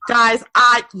like, guys,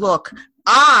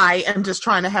 I am just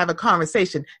trying to have a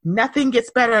conversation. Nothing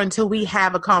gets better until we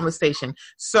have a conversation.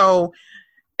 So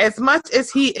as much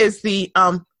as he is the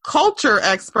culture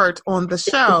expert on the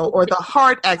show, or the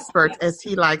heart expert, as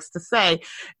he likes to say,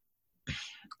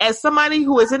 as somebody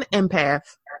who is an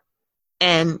empath,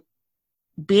 and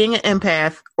being an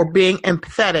empath or being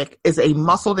empathetic is a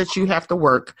muscle that you have to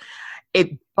work,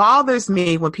 it bothers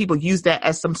me when people use that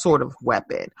as some sort of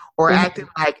weapon, or acting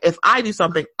like if I do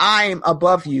something, I'm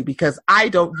above you because I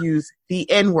don't use the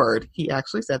N-word. He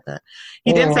actually said that.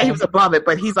 He didn't say he was above it,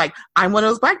 but he's like, I'm one of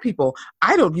those black people.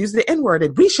 I don't use the N-word,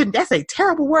 and that's a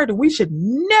terrible word, and we should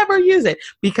never use it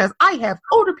because I have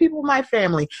older people in my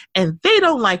family and they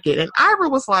don't like it. And Ira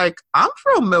was like, I'm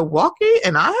from Milwaukee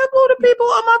and I have older people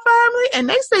in my family and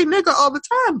they say nigga all the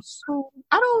time. So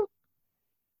I don't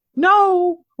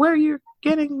know where you're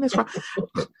getting this from.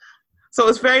 So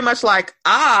it's very much like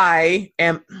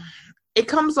it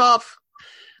comes off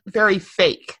very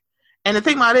fake. And the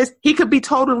thing about it is, he could be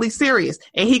totally serious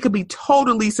and he could be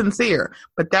totally sincere,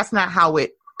 but that's not how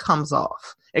it comes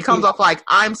off. It comes off like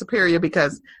I'm superior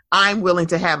because I'm willing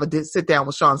to have a sit down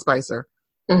with Sean Spicer.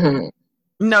 Mm-hmm.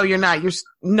 No, you're not.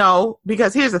 No,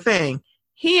 because here's the thing.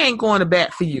 He ain't going to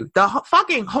bat for you. The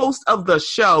fucking host of the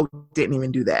show didn't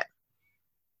even do that.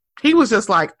 He was just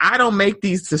like, I don't make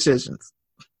these decisions.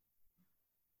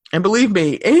 And believe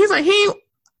me, and he's like,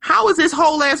 how is this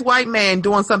whole ass white man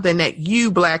doing something that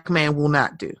you black man will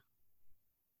not do?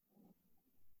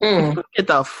 Get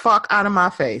the fuck out of my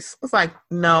face. It's like,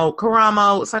 no,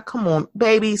 Karamo. It's like, come on,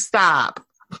 baby, stop.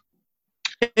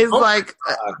 It's like,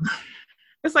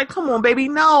 come on, baby,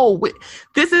 no,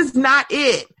 this is not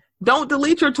it. Don't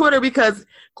delete your Twitter because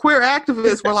queer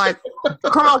activists were like,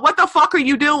 come on, what the fuck are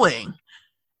you doing?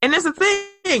 And that's the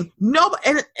thing. No,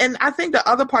 and I think the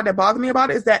other part that bothered me about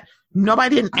it is that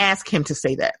nobody didn't ask him to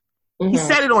say that. He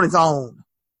said it on his own.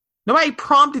 Nobody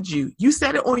prompted you. You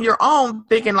said it on your own,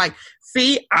 thinking like,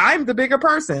 see, I'm the bigger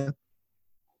person.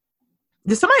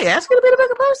 Did somebody ask you to be the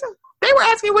bigger person? They were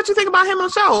asking what you think about him on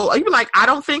the show. You were like, I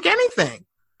don't think anything.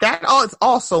 That is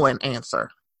also an answer.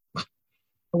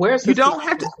 Where's you don't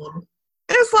have to.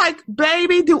 It's like,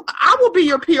 baby, I will be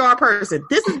your PR person.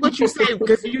 This is what you say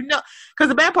because because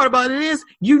the bad part about it is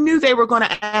you knew they were going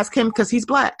to ask him because he's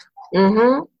black.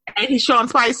 Mm-hmm. And he's Sean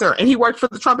Spicer, and he worked for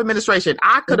the Trump administration.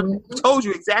 I could have told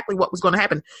you exactly what was going to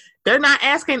happen. They're not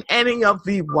asking any of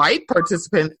the white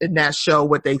participants in that show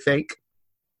what they think.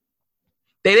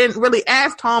 They didn't really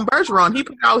ask Tom Bergeron. He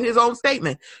put out his own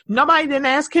statement. Nobody didn't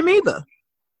ask him either.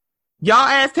 Y'all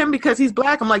asked him because he's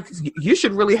black. I'm like, you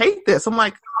should really hate this. I'm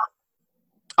like,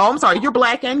 oh, I'm sorry. You're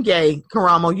black and gay,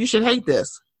 Karamo. You should hate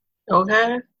this.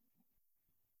 Okay.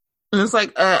 And it's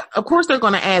like, of course they're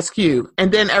going to ask you.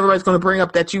 And then everybody's going to bring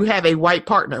up that you have a white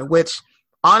partner, which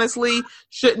honestly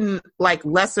shouldn't like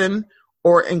lessen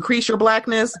or increase your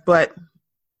blackness. But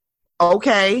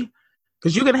okay,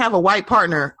 because you can have a white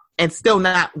partner and still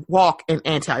not walk in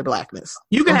anti-blackness.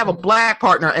 You can have a black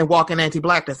partner and walk in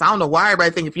anti-blackness. I don't know why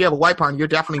everybody think if you have a white partner, you're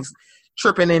definitely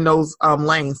tripping in those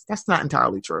lanes. That's not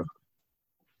entirely true.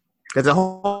 There's a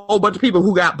whole bunch of people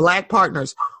who got black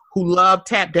partners who love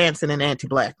tap dancing and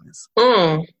anti-blackness.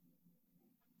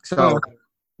 So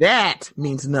that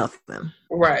means nothing.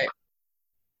 Right.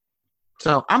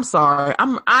 So I'm sorry.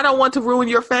 I don't want to ruin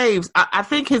your faves. I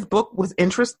think his book was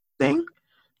interesting.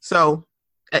 So,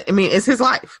 I mean, it's his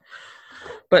life.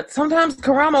 But sometimes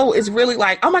Karamo is really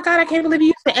like, oh my God, I can't believe you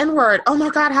used the N-word. Oh my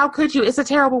God, how could you? It's a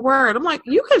terrible word. I'm like,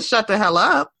 you can shut the hell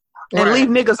up and leave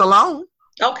niggas alone.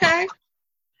 Okay.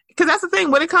 Because that's the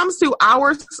thing. When it comes to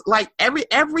ours, like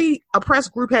every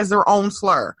oppressed group has their own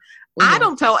slur. I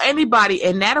don't tell anybody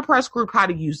in that oppressed group how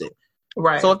to use it.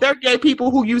 Right. So if they're gay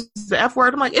people who use the F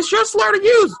word, I'm like, it's your slur to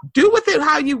use. Do with it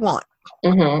how you want.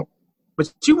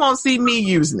 But you won't see me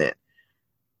using it.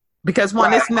 Because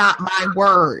one, it's not my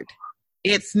word.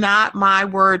 It's not my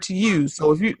word to use.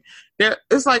 So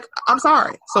it's like, I'm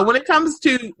sorry. So when it comes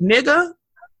to nigga,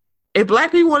 if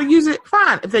black people want to use it,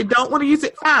 fine. If they don't want to use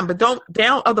it, fine. But don't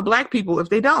down other black people if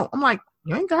they don't. I'm like,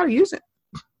 you ain't got to use it.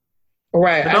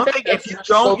 Right. I don't think if you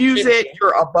don't use it,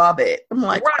 you're above it. I'm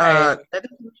like, that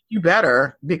doesn't make you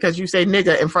better because you say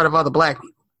nigga in front of other black people.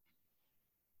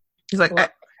 He's like,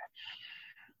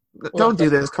 don't do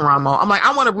this, Karamo. I'm like,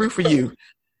 I want to root for you.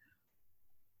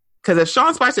 Because if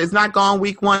Sean Spicer is not gone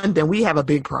week 1, then we have a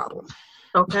big problem.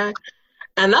 Okay.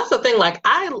 And that's the thing. Like,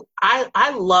 I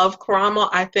love Karamo,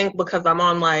 I think, because I'm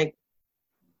on, like,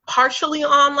 partially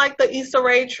on, like, the Issa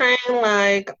Rae train.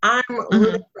 Like, I'm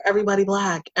rooting for everybody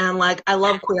black. And, like, I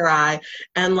love Queer Eye.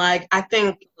 And, like, I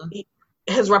think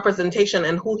his representation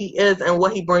and who he is and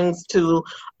what he brings to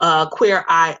Queer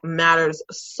Eye matters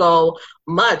so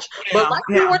much. But like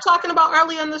we were talking about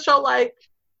earlier in the show, like,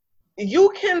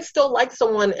 you can still like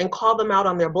someone and call them out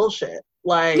on their bullshit.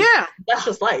 Like, that's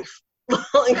just life. You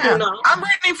know? I'm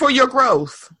rooting for your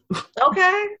growth.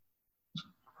 Okay.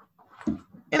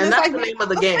 And that's like, the name of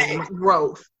the game,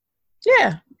 growth.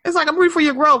 Yeah. It's like, I'm rooting for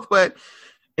your growth, but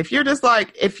if you're just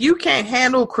like, if you can't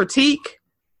handle critique,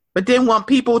 but then want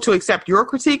people to accept your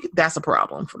critique, that's a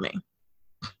problem for me.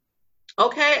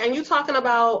 Okay. And you talking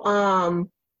about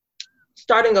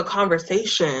starting a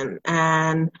conversation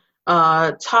and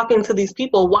talking to these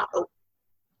people.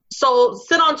 So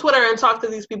sit on Twitter and talk to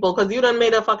these people because you done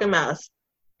made a fucking mess.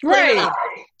 Right.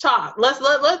 Talk.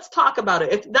 Let's talk about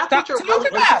it. If that's what you're really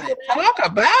interested in, talk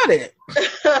about it.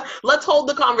 Let's hold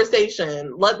the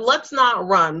conversation. Let's not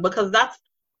run because that's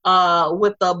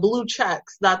with the blue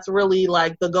checks. That's really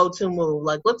like the go-to move.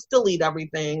 Like, let's delete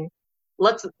everything.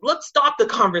 Let's stop the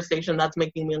conversation that's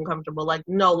making me uncomfortable. Like,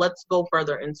 no, let's go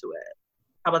further into it.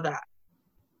 How about that?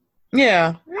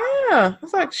 Yeah.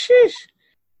 It's like, sheesh.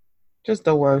 Just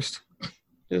the worst.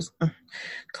 Just,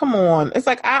 come on. It's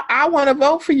like, I want to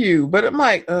vote for you, but I'm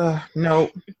like,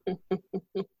 no.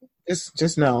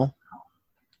 just no.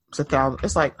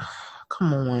 It's like,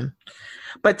 come on.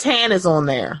 But Tan is on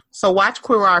there. So watch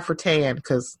Queer Eye for Tan,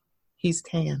 because he's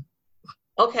Tan.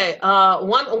 Okay.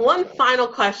 One final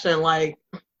question. Like,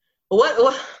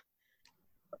 what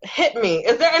hit me.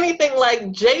 Is there anything like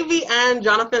JVN,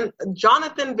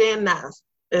 Jonathan Van Ness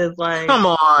is like? Come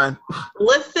on.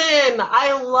 Listen,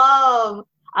 I love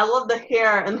the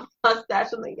hair and the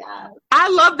mustache and the gas. I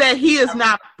love that he is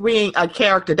not being a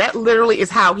character. That literally is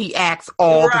how he acts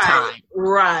all the time.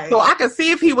 Right. So I could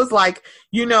see if he was like,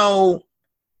 doing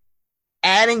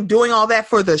all that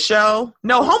for the show.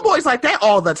 No, homeboy's like that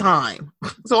all the time.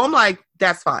 So I'm like,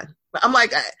 that's fine. I'm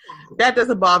like, that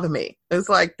doesn't bother me. It's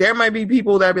like, there might be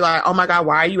people that be like, oh my God,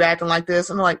 why are you acting like this?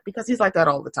 And I'm like, because he's like that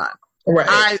all the time.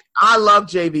 Right. I love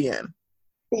JVN.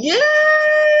 Yay!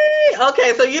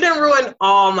 Okay, so you didn't ruin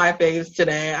all my faves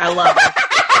today. I love it.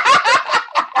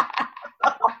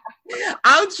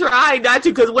 I'm trying not to,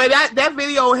 because when that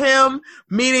video of him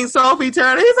meeting Sophie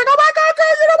Turner, he's like, oh my God,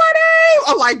 girl, you know my name.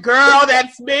 I'm like, girl,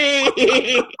 that's me.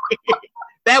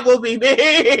 That will be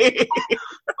me.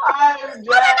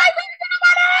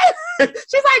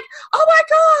 She's like, oh my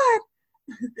God,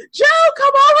 Joe,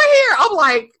 come over here. I'm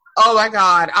like, oh my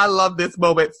God, I love this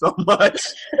moment so much.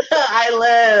 I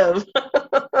live.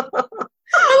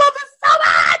 I love it so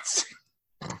much.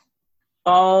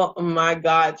 Oh my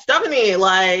God. Stephanie,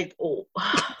 like,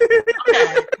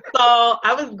 okay, so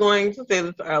I was going to say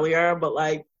this earlier, but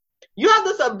like, you have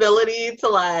this ability to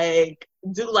like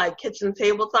do like kitchen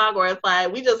table talk where it's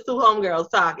like, we just two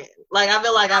homegirls talking. Like, I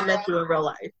feel like I met you in real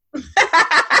life.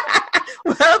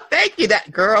 Well, thank you, that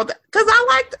girl. Because I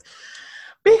like,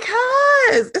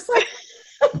 because it's like,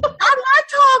 I like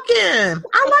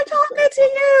talking to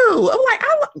you. I'm like,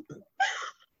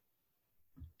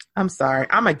 I'm sorry.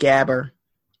 I'm a gabber.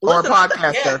 Listen, or a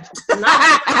podcaster.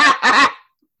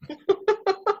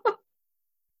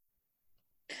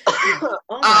 Okay.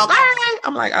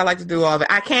 I'm like, I like to do all of it.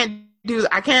 I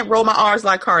can't roll my R's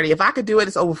like Cardi. If I could do it,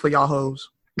 it's over for y'all hoes.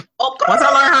 Okay. Once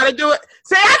I learn how to do it,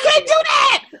 say I can't do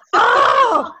that.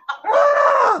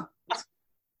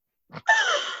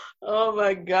 Oh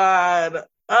my God.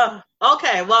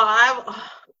 Okay. Well,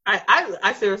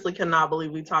 I seriously cannot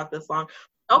believe we talked this long.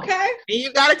 Okay. And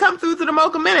you got to come through to the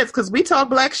Mocha Minutes because we talk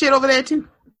black shit over there too.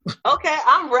 Okay,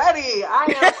 I'm ready. I'm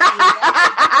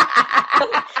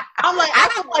like,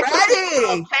 I'm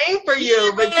ready. Paying for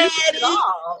you, but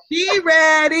She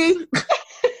ready.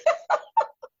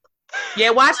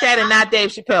 Yeah, watch that and not Dave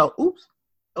Chappelle. Oops.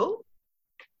 Oop.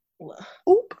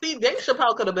 See, Dave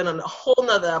Chappelle could have been in a whole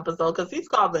nother episode because he's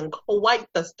causing quite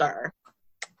the stir.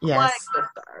 Yes. Quite the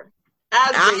stir.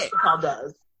 As Dave Chappelle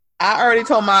does. I already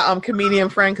told my comedian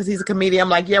friend, because he's a comedian, I'm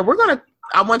like, yeah,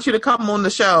 I want you to come on the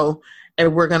show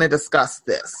and we're going to discuss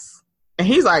this. And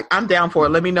he's like, I'm down for it.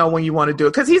 Let me know when you want to do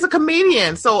it. Because he's a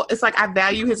comedian. So it's like, I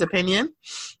value his opinion.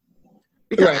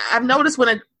 Because right. I've noticed when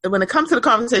it comes to the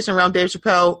conversation around Dave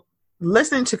Chappelle,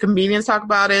 listening to comedians talk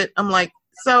about it, I'm like,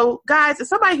 so guys, as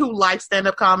somebody who likes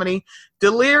stand-up comedy,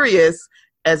 Delirious,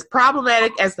 as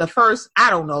problematic as the first,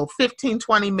 15,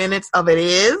 20 minutes of it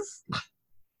is,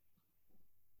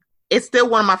 it's still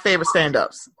one of my favorite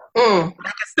stand-ups. I can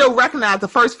still recognize the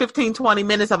first 15, 20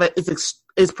 minutes of it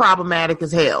is problematic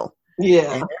as hell.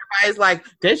 Yeah. And everybody's like,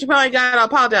 Dave Chappelle ain't got to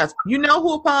apologize. You know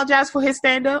who apologized for his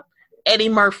stand-up? Eddie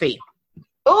Murphy.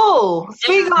 Oh,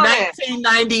 speak on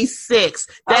 1996.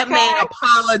 That man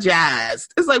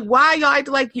apologized. It's like, why y'all act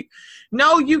like you?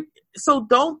 No, you. So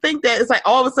don't think that it's like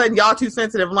all of a sudden y'all too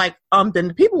sensitive. Like,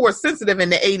 then people were sensitive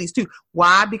in the 80s too.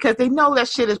 Why? Because they know that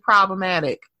shit is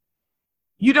problematic.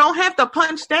 You don't have to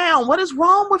punch down. What is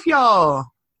wrong with y'all?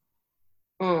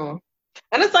 And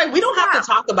it's like, we don't have to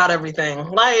talk about everything.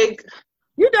 Like,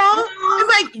 you don't.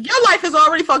 It's like, your life is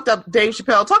already fucked up, Dave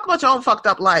Chappelle. Talk about your own fucked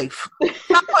up life.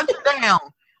 Stop punching down.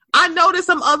 I noticed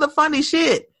some other funny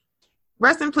shit.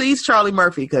 Rest in peace, Charlie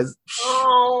Murphy, because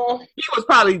he was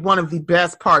probably one of the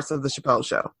best parts of the Chappelle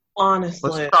Show. Honestly.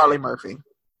 Was Charlie Murphy.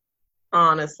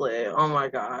 Honestly, oh my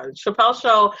God. Chappelle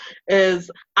Show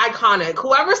is iconic.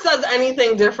 Whoever says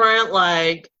anything different,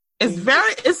 like... It's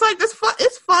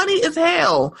funny as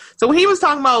hell. So when he was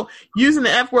talking about using the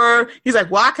F word, he's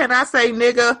like, why can't I say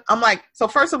nigga? I'm like, so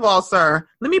first of all, sir,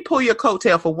 let me pull your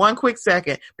coattail for one quick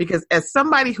second, because as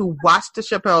somebody who watched the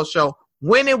Chappelle Show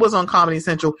when it was on Comedy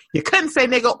Central, you couldn't say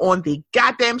nigga on the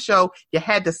goddamn show. You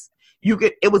had to,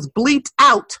 it was bleeped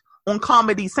out on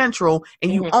Comedy Central,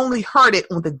 and you only heard it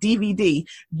on the DVD.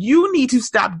 You need to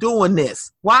stop doing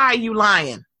this. Why are you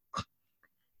lying?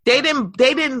 They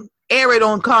didn't air it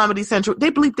on Comedy Central.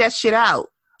 They bleeped that shit out,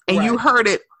 and you heard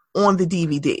it on the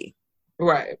DVD.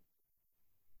 Right.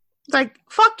 Like,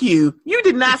 fuck you. You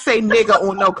did not say nigga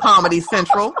on no Comedy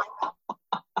Central.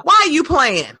 Why are you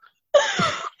playing?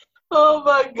 Oh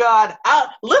my God.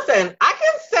 Listen, I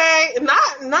can say,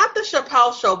 not the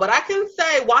Chappelle Show, but I can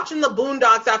say watching the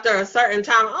Boondocks after a certain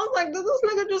time, I was like, did this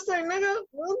nigga just say nigga?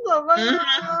 What the fuck?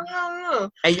 Mm-hmm.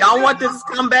 And y'all want this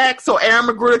to come back so Aaron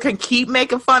McGruder can keep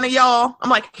making fun of y'all? I'm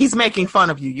like, he's making fun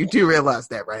of you. You do realize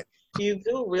that, right? You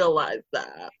do realize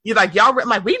that. You're like, y'all,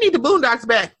 like, we need the Boondocks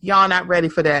back. Y'all not ready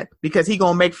for that because he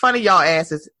gonna make fun of y'all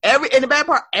asses. And the bad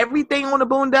part, everything on the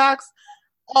Boondocks,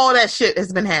 all that shit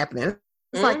has been happening.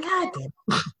 It's like, God damn.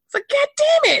 It's like, God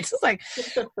damn it. It's like,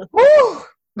 woo.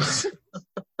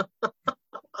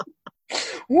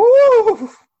 Woo.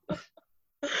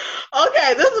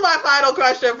 Okay, this is my final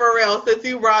question for real, since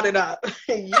you brought it up.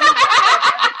 You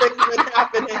everything's been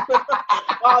happening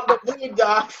on the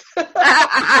Boondocks.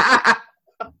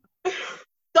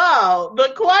 So,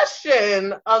 the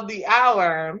question of the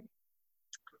hour,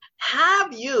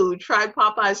 have you tried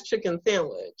Popeye's chicken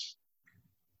sandwich?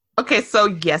 Okay, so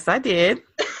yes, I did.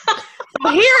 So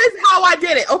here is how I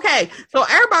did it. Okay, so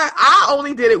I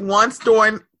only did it once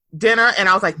during dinner, and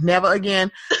I was like, never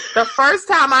again. The first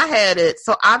time I had it,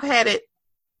 so I've had it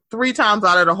 3 times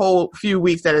out of the whole few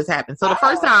weeks that it's happened. So the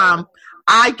first time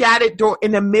I got it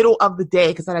in the middle of the day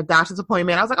because I had a doctor's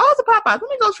appointment. I was like, oh, it's a Popeyes. Let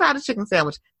me go try the chicken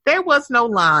sandwich. There was no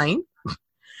line.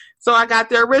 So I got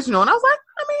the original, and I was like,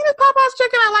 I mean, it's Popeye's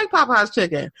chicken. I like Popeye's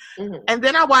chicken. Mm-hmm. And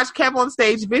then I watched Kev on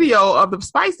Stage video of the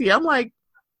spicy. I'm like,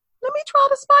 let me try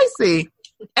the spicy.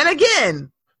 And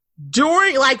again,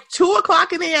 during like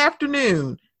 2:00 in the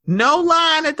afternoon, no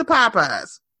line at the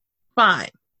Popeyes. Fine.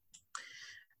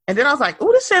 And then I was like,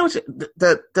 oh, this sandwich,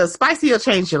 the spicy will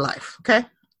change your life. Okay?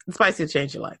 The spicy will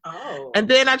change your life. Oh. And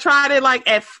then I tried it like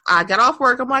I got off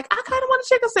work. I'm like, I kind of want a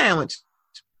chicken sandwich.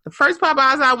 The first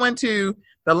Popeyes I went to,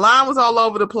 the line was all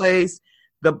over the place.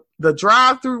 The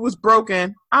drive-through was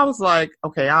broken. I was like,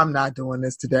 okay, I'm not doing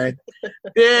this today.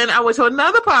 Then I went to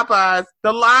another Popeyes.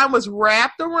 The line was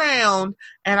wrapped around,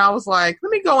 and I was like,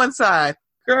 let me go inside.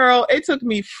 Girl, it took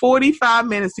me 45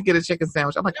 minutes to get a chicken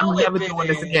sandwich. I'm like, I'm never doing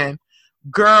this again.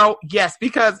 Girl, yes,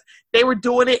 because they were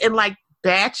doing it in like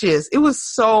batches. It was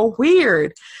so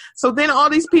weird. So then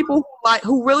all these people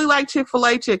who really like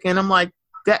Chick-fil-A chicken, I'm like,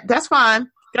 that's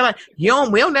fine. They're like,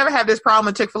 we'll never have this problem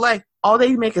with Chick-fil-A. All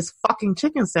they make is fucking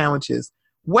chicken sandwiches.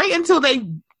 Wait until they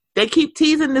keep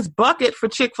teasing this bucket for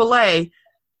Chick-fil-A.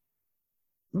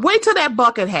 Wait till that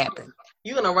bucket happens.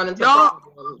 You're going to run into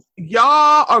problems.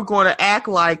 Y'all are going to act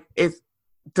like it's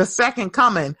the second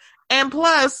coming. And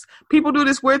plus, people do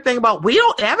this weird thing about, we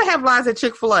don't ever have lines at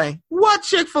Chick-fil-A. What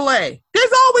Chick-fil-A?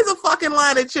 There's always a fucking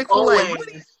line at Chick-fil-A.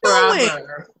 Always. What are you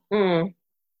doing?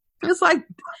 It's like,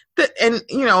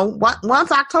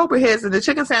 once October hits and the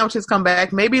chicken sandwiches come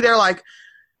back, maybe they're like,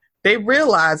 they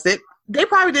realized it. They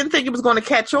probably didn't think it was going to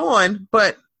catch on,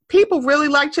 but people really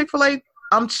like Chick-fil-A,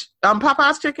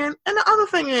 Popeye's chicken. And the other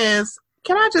thing is,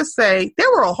 can I just say,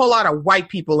 there were a whole lot of white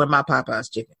people in my Popeye's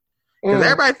chicken. Because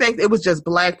everybody thinks it was just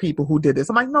black people who did this.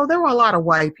 I'm like, no, there were a lot of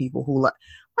white people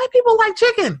white people like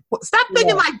chicken. Stop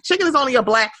thinking like chicken is only a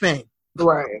black thing.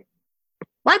 Right.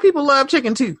 White people love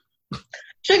chicken too.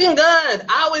 Chicken good.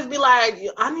 I always be like,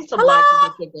 I need some black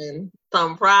people chicken,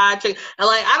 some fried chicken. And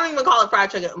like, I don't even call it fried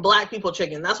chicken, black people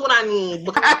chicken. That's what I need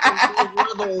because there's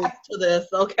levels to this,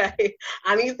 okay?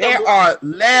 I need some. There are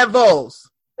levels.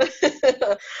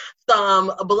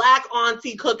 Some black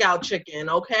auntie cookout chicken,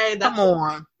 okay? That's Come on.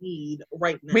 What I need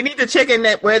right now. We need the chicken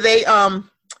where they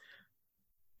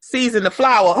season the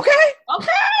flour, okay?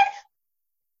 Okay.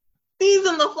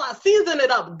 Season it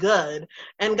up good,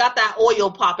 and got that oil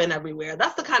popping everywhere.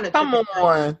 That's the kind of chicken. Come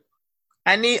on,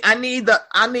 I need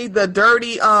the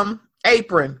dirty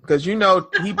apron because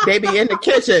they be in the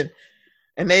kitchen,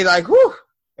 and they like, whoo,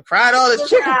 fried all this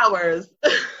chicken hours,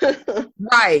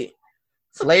 right?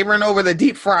 Slavering over the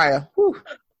deep fryer. Whew.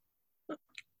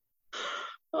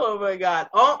 Oh my God!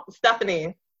 Oh,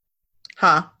 Stephanie,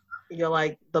 huh? You're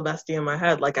like the bestie in my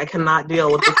head. Like, I cannot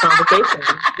deal with this conversation.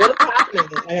 What is happening?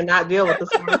 I cannot deal with this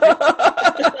conversation.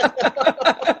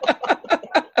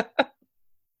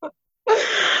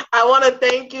 I want to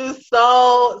thank you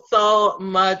so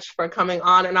much for coming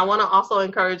on. And I want to also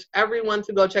encourage everyone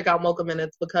to go check out Mocha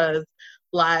Minutes because,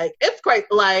 like, it's great.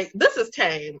 Like, this is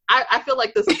tame. I feel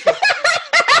like this is tame.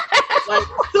 Like,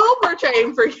 super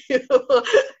tame for you. It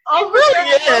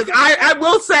really is. I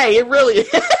will say, it really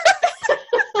is.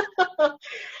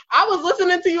 I was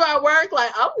listening to you at work,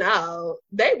 like, oh no,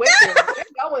 they went there, they're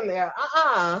going there.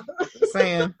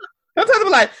 Saying, sometimes I'm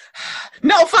like,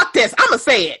 no, fuck this, I'ma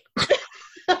say it.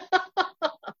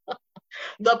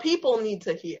 The people need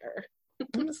to hear.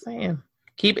 I'm just saying,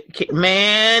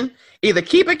 man, either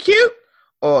keep it cute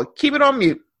or keep it on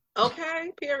mute.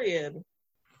 Okay, period.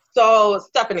 So,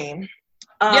 Stephanie,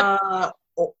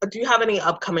 do you have any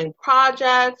upcoming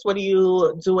projects? What are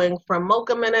you doing from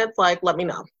Mocha Minutes? Like, let me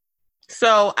know.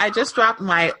 So I just dropped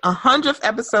my 100th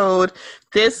episode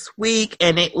this week,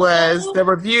 and it was the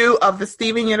review of the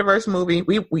Steven Universe movie.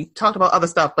 We talked about other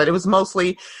stuff, but it was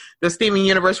mostly the Steven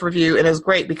Universe review, and it was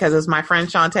great because it's my friend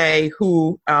Shantae,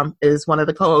 who is one of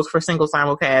the co-hosts for Single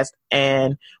Simulcast,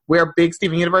 and we're big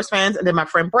Steven Universe fans. And then my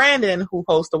friend Brandon, who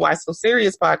hosts the Why So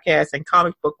Serious podcast and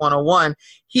Comic Book 101,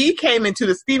 he came into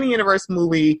the Steven Universe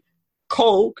movie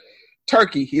cold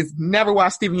turkey. He's never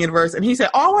watched Steven Universe, and he said,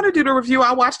 "Oh, I want to do the review.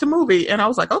 I watched the movie." And I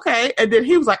was like, "Okay." And then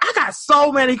he was like, "I got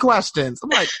so many questions." I'm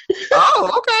like,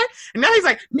 "Oh, okay." And now he's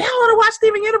like, "Now I want to watch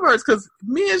Steven Universe," because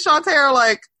me and Shantae are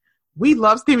like, we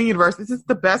love Steven Universe. This is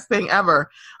the best thing ever.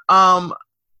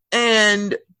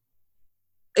 And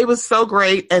it was so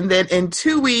great. And then in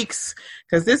 2 weeks,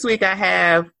 because this week I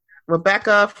have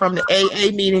Rebecca from the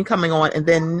AA meeting coming on, and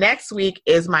then next week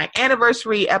is my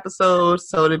anniversary episode,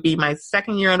 so it'll be my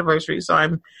 2nd year anniversary. So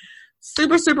I'm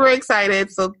super, super excited.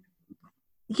 So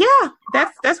yeah,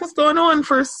 that's what's going on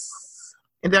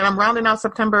and then I'm rounding out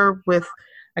September with,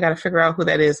 I got to figure out who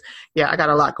that is. Yeah, I got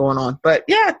a lot going on, but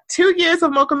yeah, 2 years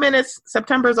of Mocha Minutes.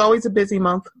 September is always a busy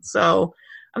month, so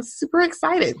I'm super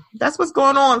excited. That's what's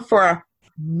going on for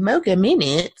Mocha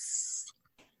Minutes.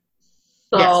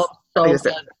 So,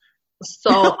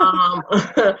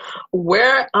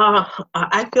 where,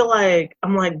 I feel like,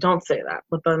 I'm like, don't say that,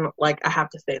 but then, like, I have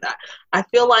to say that. I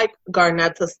feel like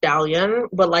Garnet's a stallion,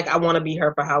 but, like, I want to be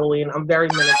her for Halloween. I'm very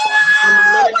miniature. I'm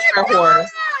a miniature horse.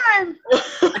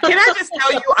 Can I just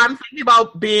tell you, I'm thinking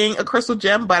about being a crystal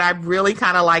gem, but I really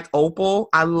kind of like opal.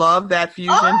 I love that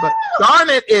fusion, but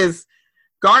Garnet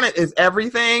is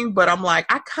everything, but I'm like,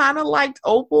 I kind of liked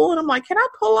opal, and I'm like, can I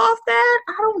pull off that?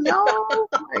 I don't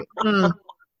know.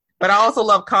 But I also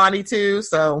love Connie too,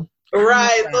 so.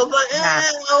 Right. So it's like,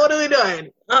 what are we doing?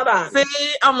 Hold on.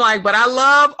 See, I'm like, but I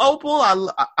love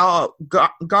opal.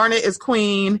 Garnet is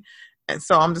queen. And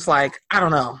so I'm just like, I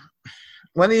don't know.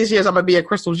 One of these years I'm going to be a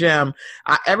crystal gem.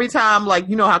 Every time, like,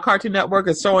 you know how Cartoon Network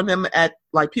is showing them at,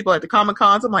 like, people at the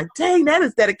Comic-Cons, I'm like, dang, that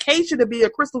is dedication to be a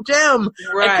crystal gem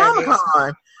at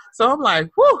Comic-Con. So I'm like,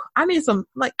 whew, I need some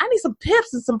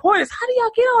tips and some pointers. How do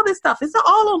y'all get all this stuff? Is it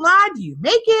all online? Do you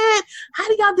make it? How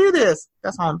do y'all do this?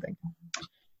 That's all I'm thinking.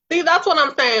 See, that's what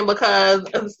I'm saying, because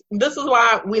this is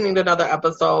why we need another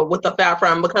episode with the fat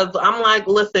friend, because I'm like,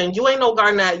 listen, you ain't no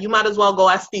Garnet. You might as well go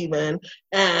at Steven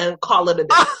and call it a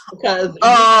day. Because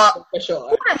for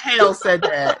sure. Who the hell said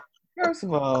that? First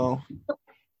of all,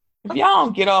 if y'all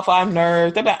don't get off our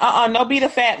nerves, they're like, no, be the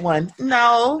fat one.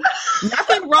 No,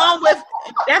 nothing wrong with,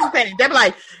 that's the thing. They're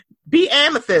like, be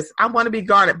Amethyst. I want to be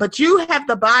Garnet. But you have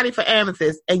the body for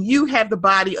Amethyst, and you have the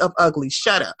body of Ugly.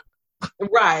 Shut up.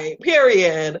 Right.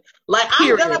 Period. Like,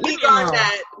 I'm going to be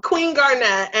Garnet, Queen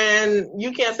Garnet, and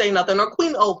you can't say nothing. Or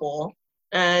Queen Opal.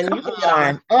 And come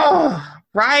on. Oh,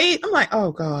 right? I'm like,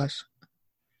 oh, gosh.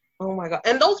 Oh my God.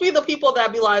 And those be the people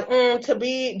that be like, to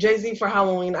be Jay-Z for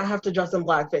Halloween, I have to dress in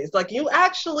blackface. Like, you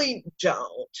actually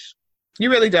don't. You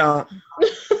really don't.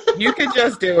 You can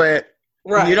just do it.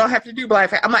 Right. You don't have to do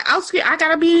blackface. I'm like, I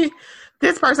gotta be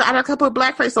this person. I gotta put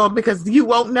blackface on because you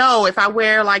won't know if I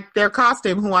wear, like, their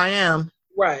costume who I am.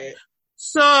 Right.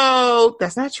 So,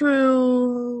 that's not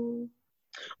true.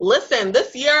 Listen,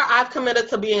 this year I've committed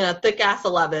to being a thick-ass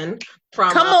 11.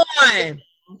 Come on.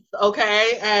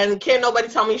 Okay, and can't nobody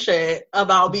tell me shit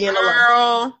about being Girl,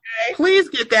 alone. Okay? Please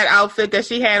get that outfit that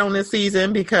she had on this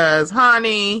season, because,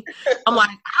 honey, I'm like,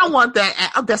 I want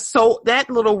that. That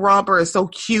little romper is so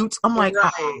cute. I'm like,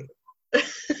 right.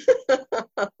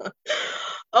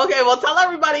 Okay, well, tell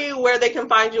everybody where they can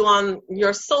find you on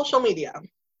your social media.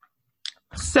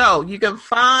 So you can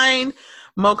find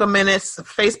Mocha Minutes,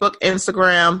 Facebook,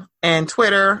 Instagram, and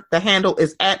Twitter. The handle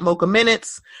is at Mocha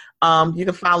Minutes. You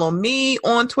can follow me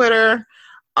on Twitter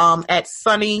at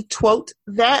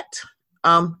SunnyTwoteThat.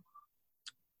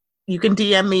 You can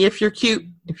DM me if you're cute.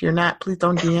 If you're not, please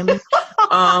don't DM me,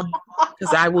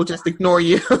 because I will just ignore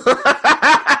you.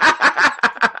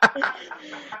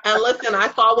 And listen, I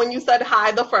saw when you said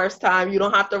hi the first time. You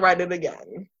don't have to write it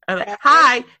again.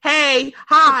 Hi, hey,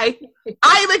 hi.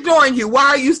 I am ignoring you. Why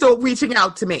are you still reaching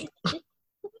out to me?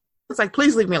 It's like,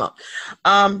 please leave me alone.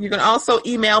 You can also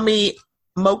email me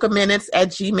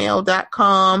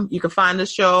mochaminutes@gmail.com. You can find the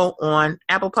show on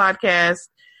Apple Podcasts,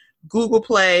 Google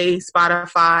Play,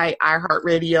 Spotify,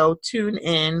 iHeartRadio,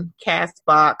 TuneIn,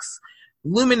 Castbox,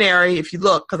 Luminary, if you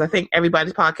look, because I think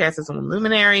everybody's podcast is on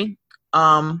Luminary.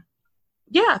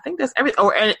 Yeah, I think that's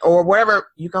or whatever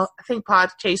you go. I think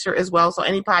Podchaser as well. So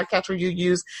any podcatcher you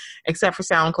use, except for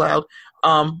SoundCloud.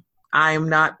 I am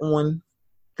not on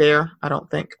there, I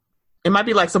don't think. It might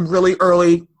be like some really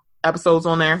early episodes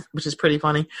on there, which is pretty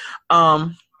funny.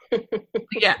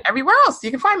 Yeah, everywhere else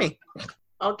you can find me.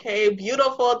 Okay,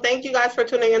 beautiful. Thank you guys for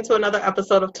tuning into another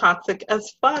episode of Toxic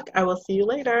as Fuck. I will see you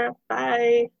later.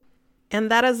 Bye. And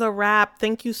that is a wrap.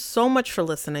 Thank you so much for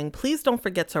listening. Please don't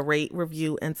forget to rate,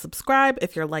 review, and subscribe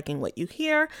if you're liking what you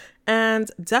hear.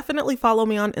 And definitely follow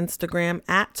me on Instagram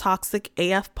at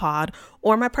ToxicAFPod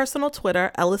or my personal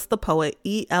Twitter, Ellis the Poet,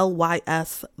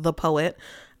 ELYS the Poet.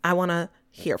 I want to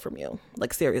hear from you.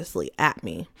 Like, seriously, at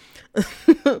me.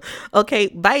 Okay,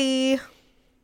 bye.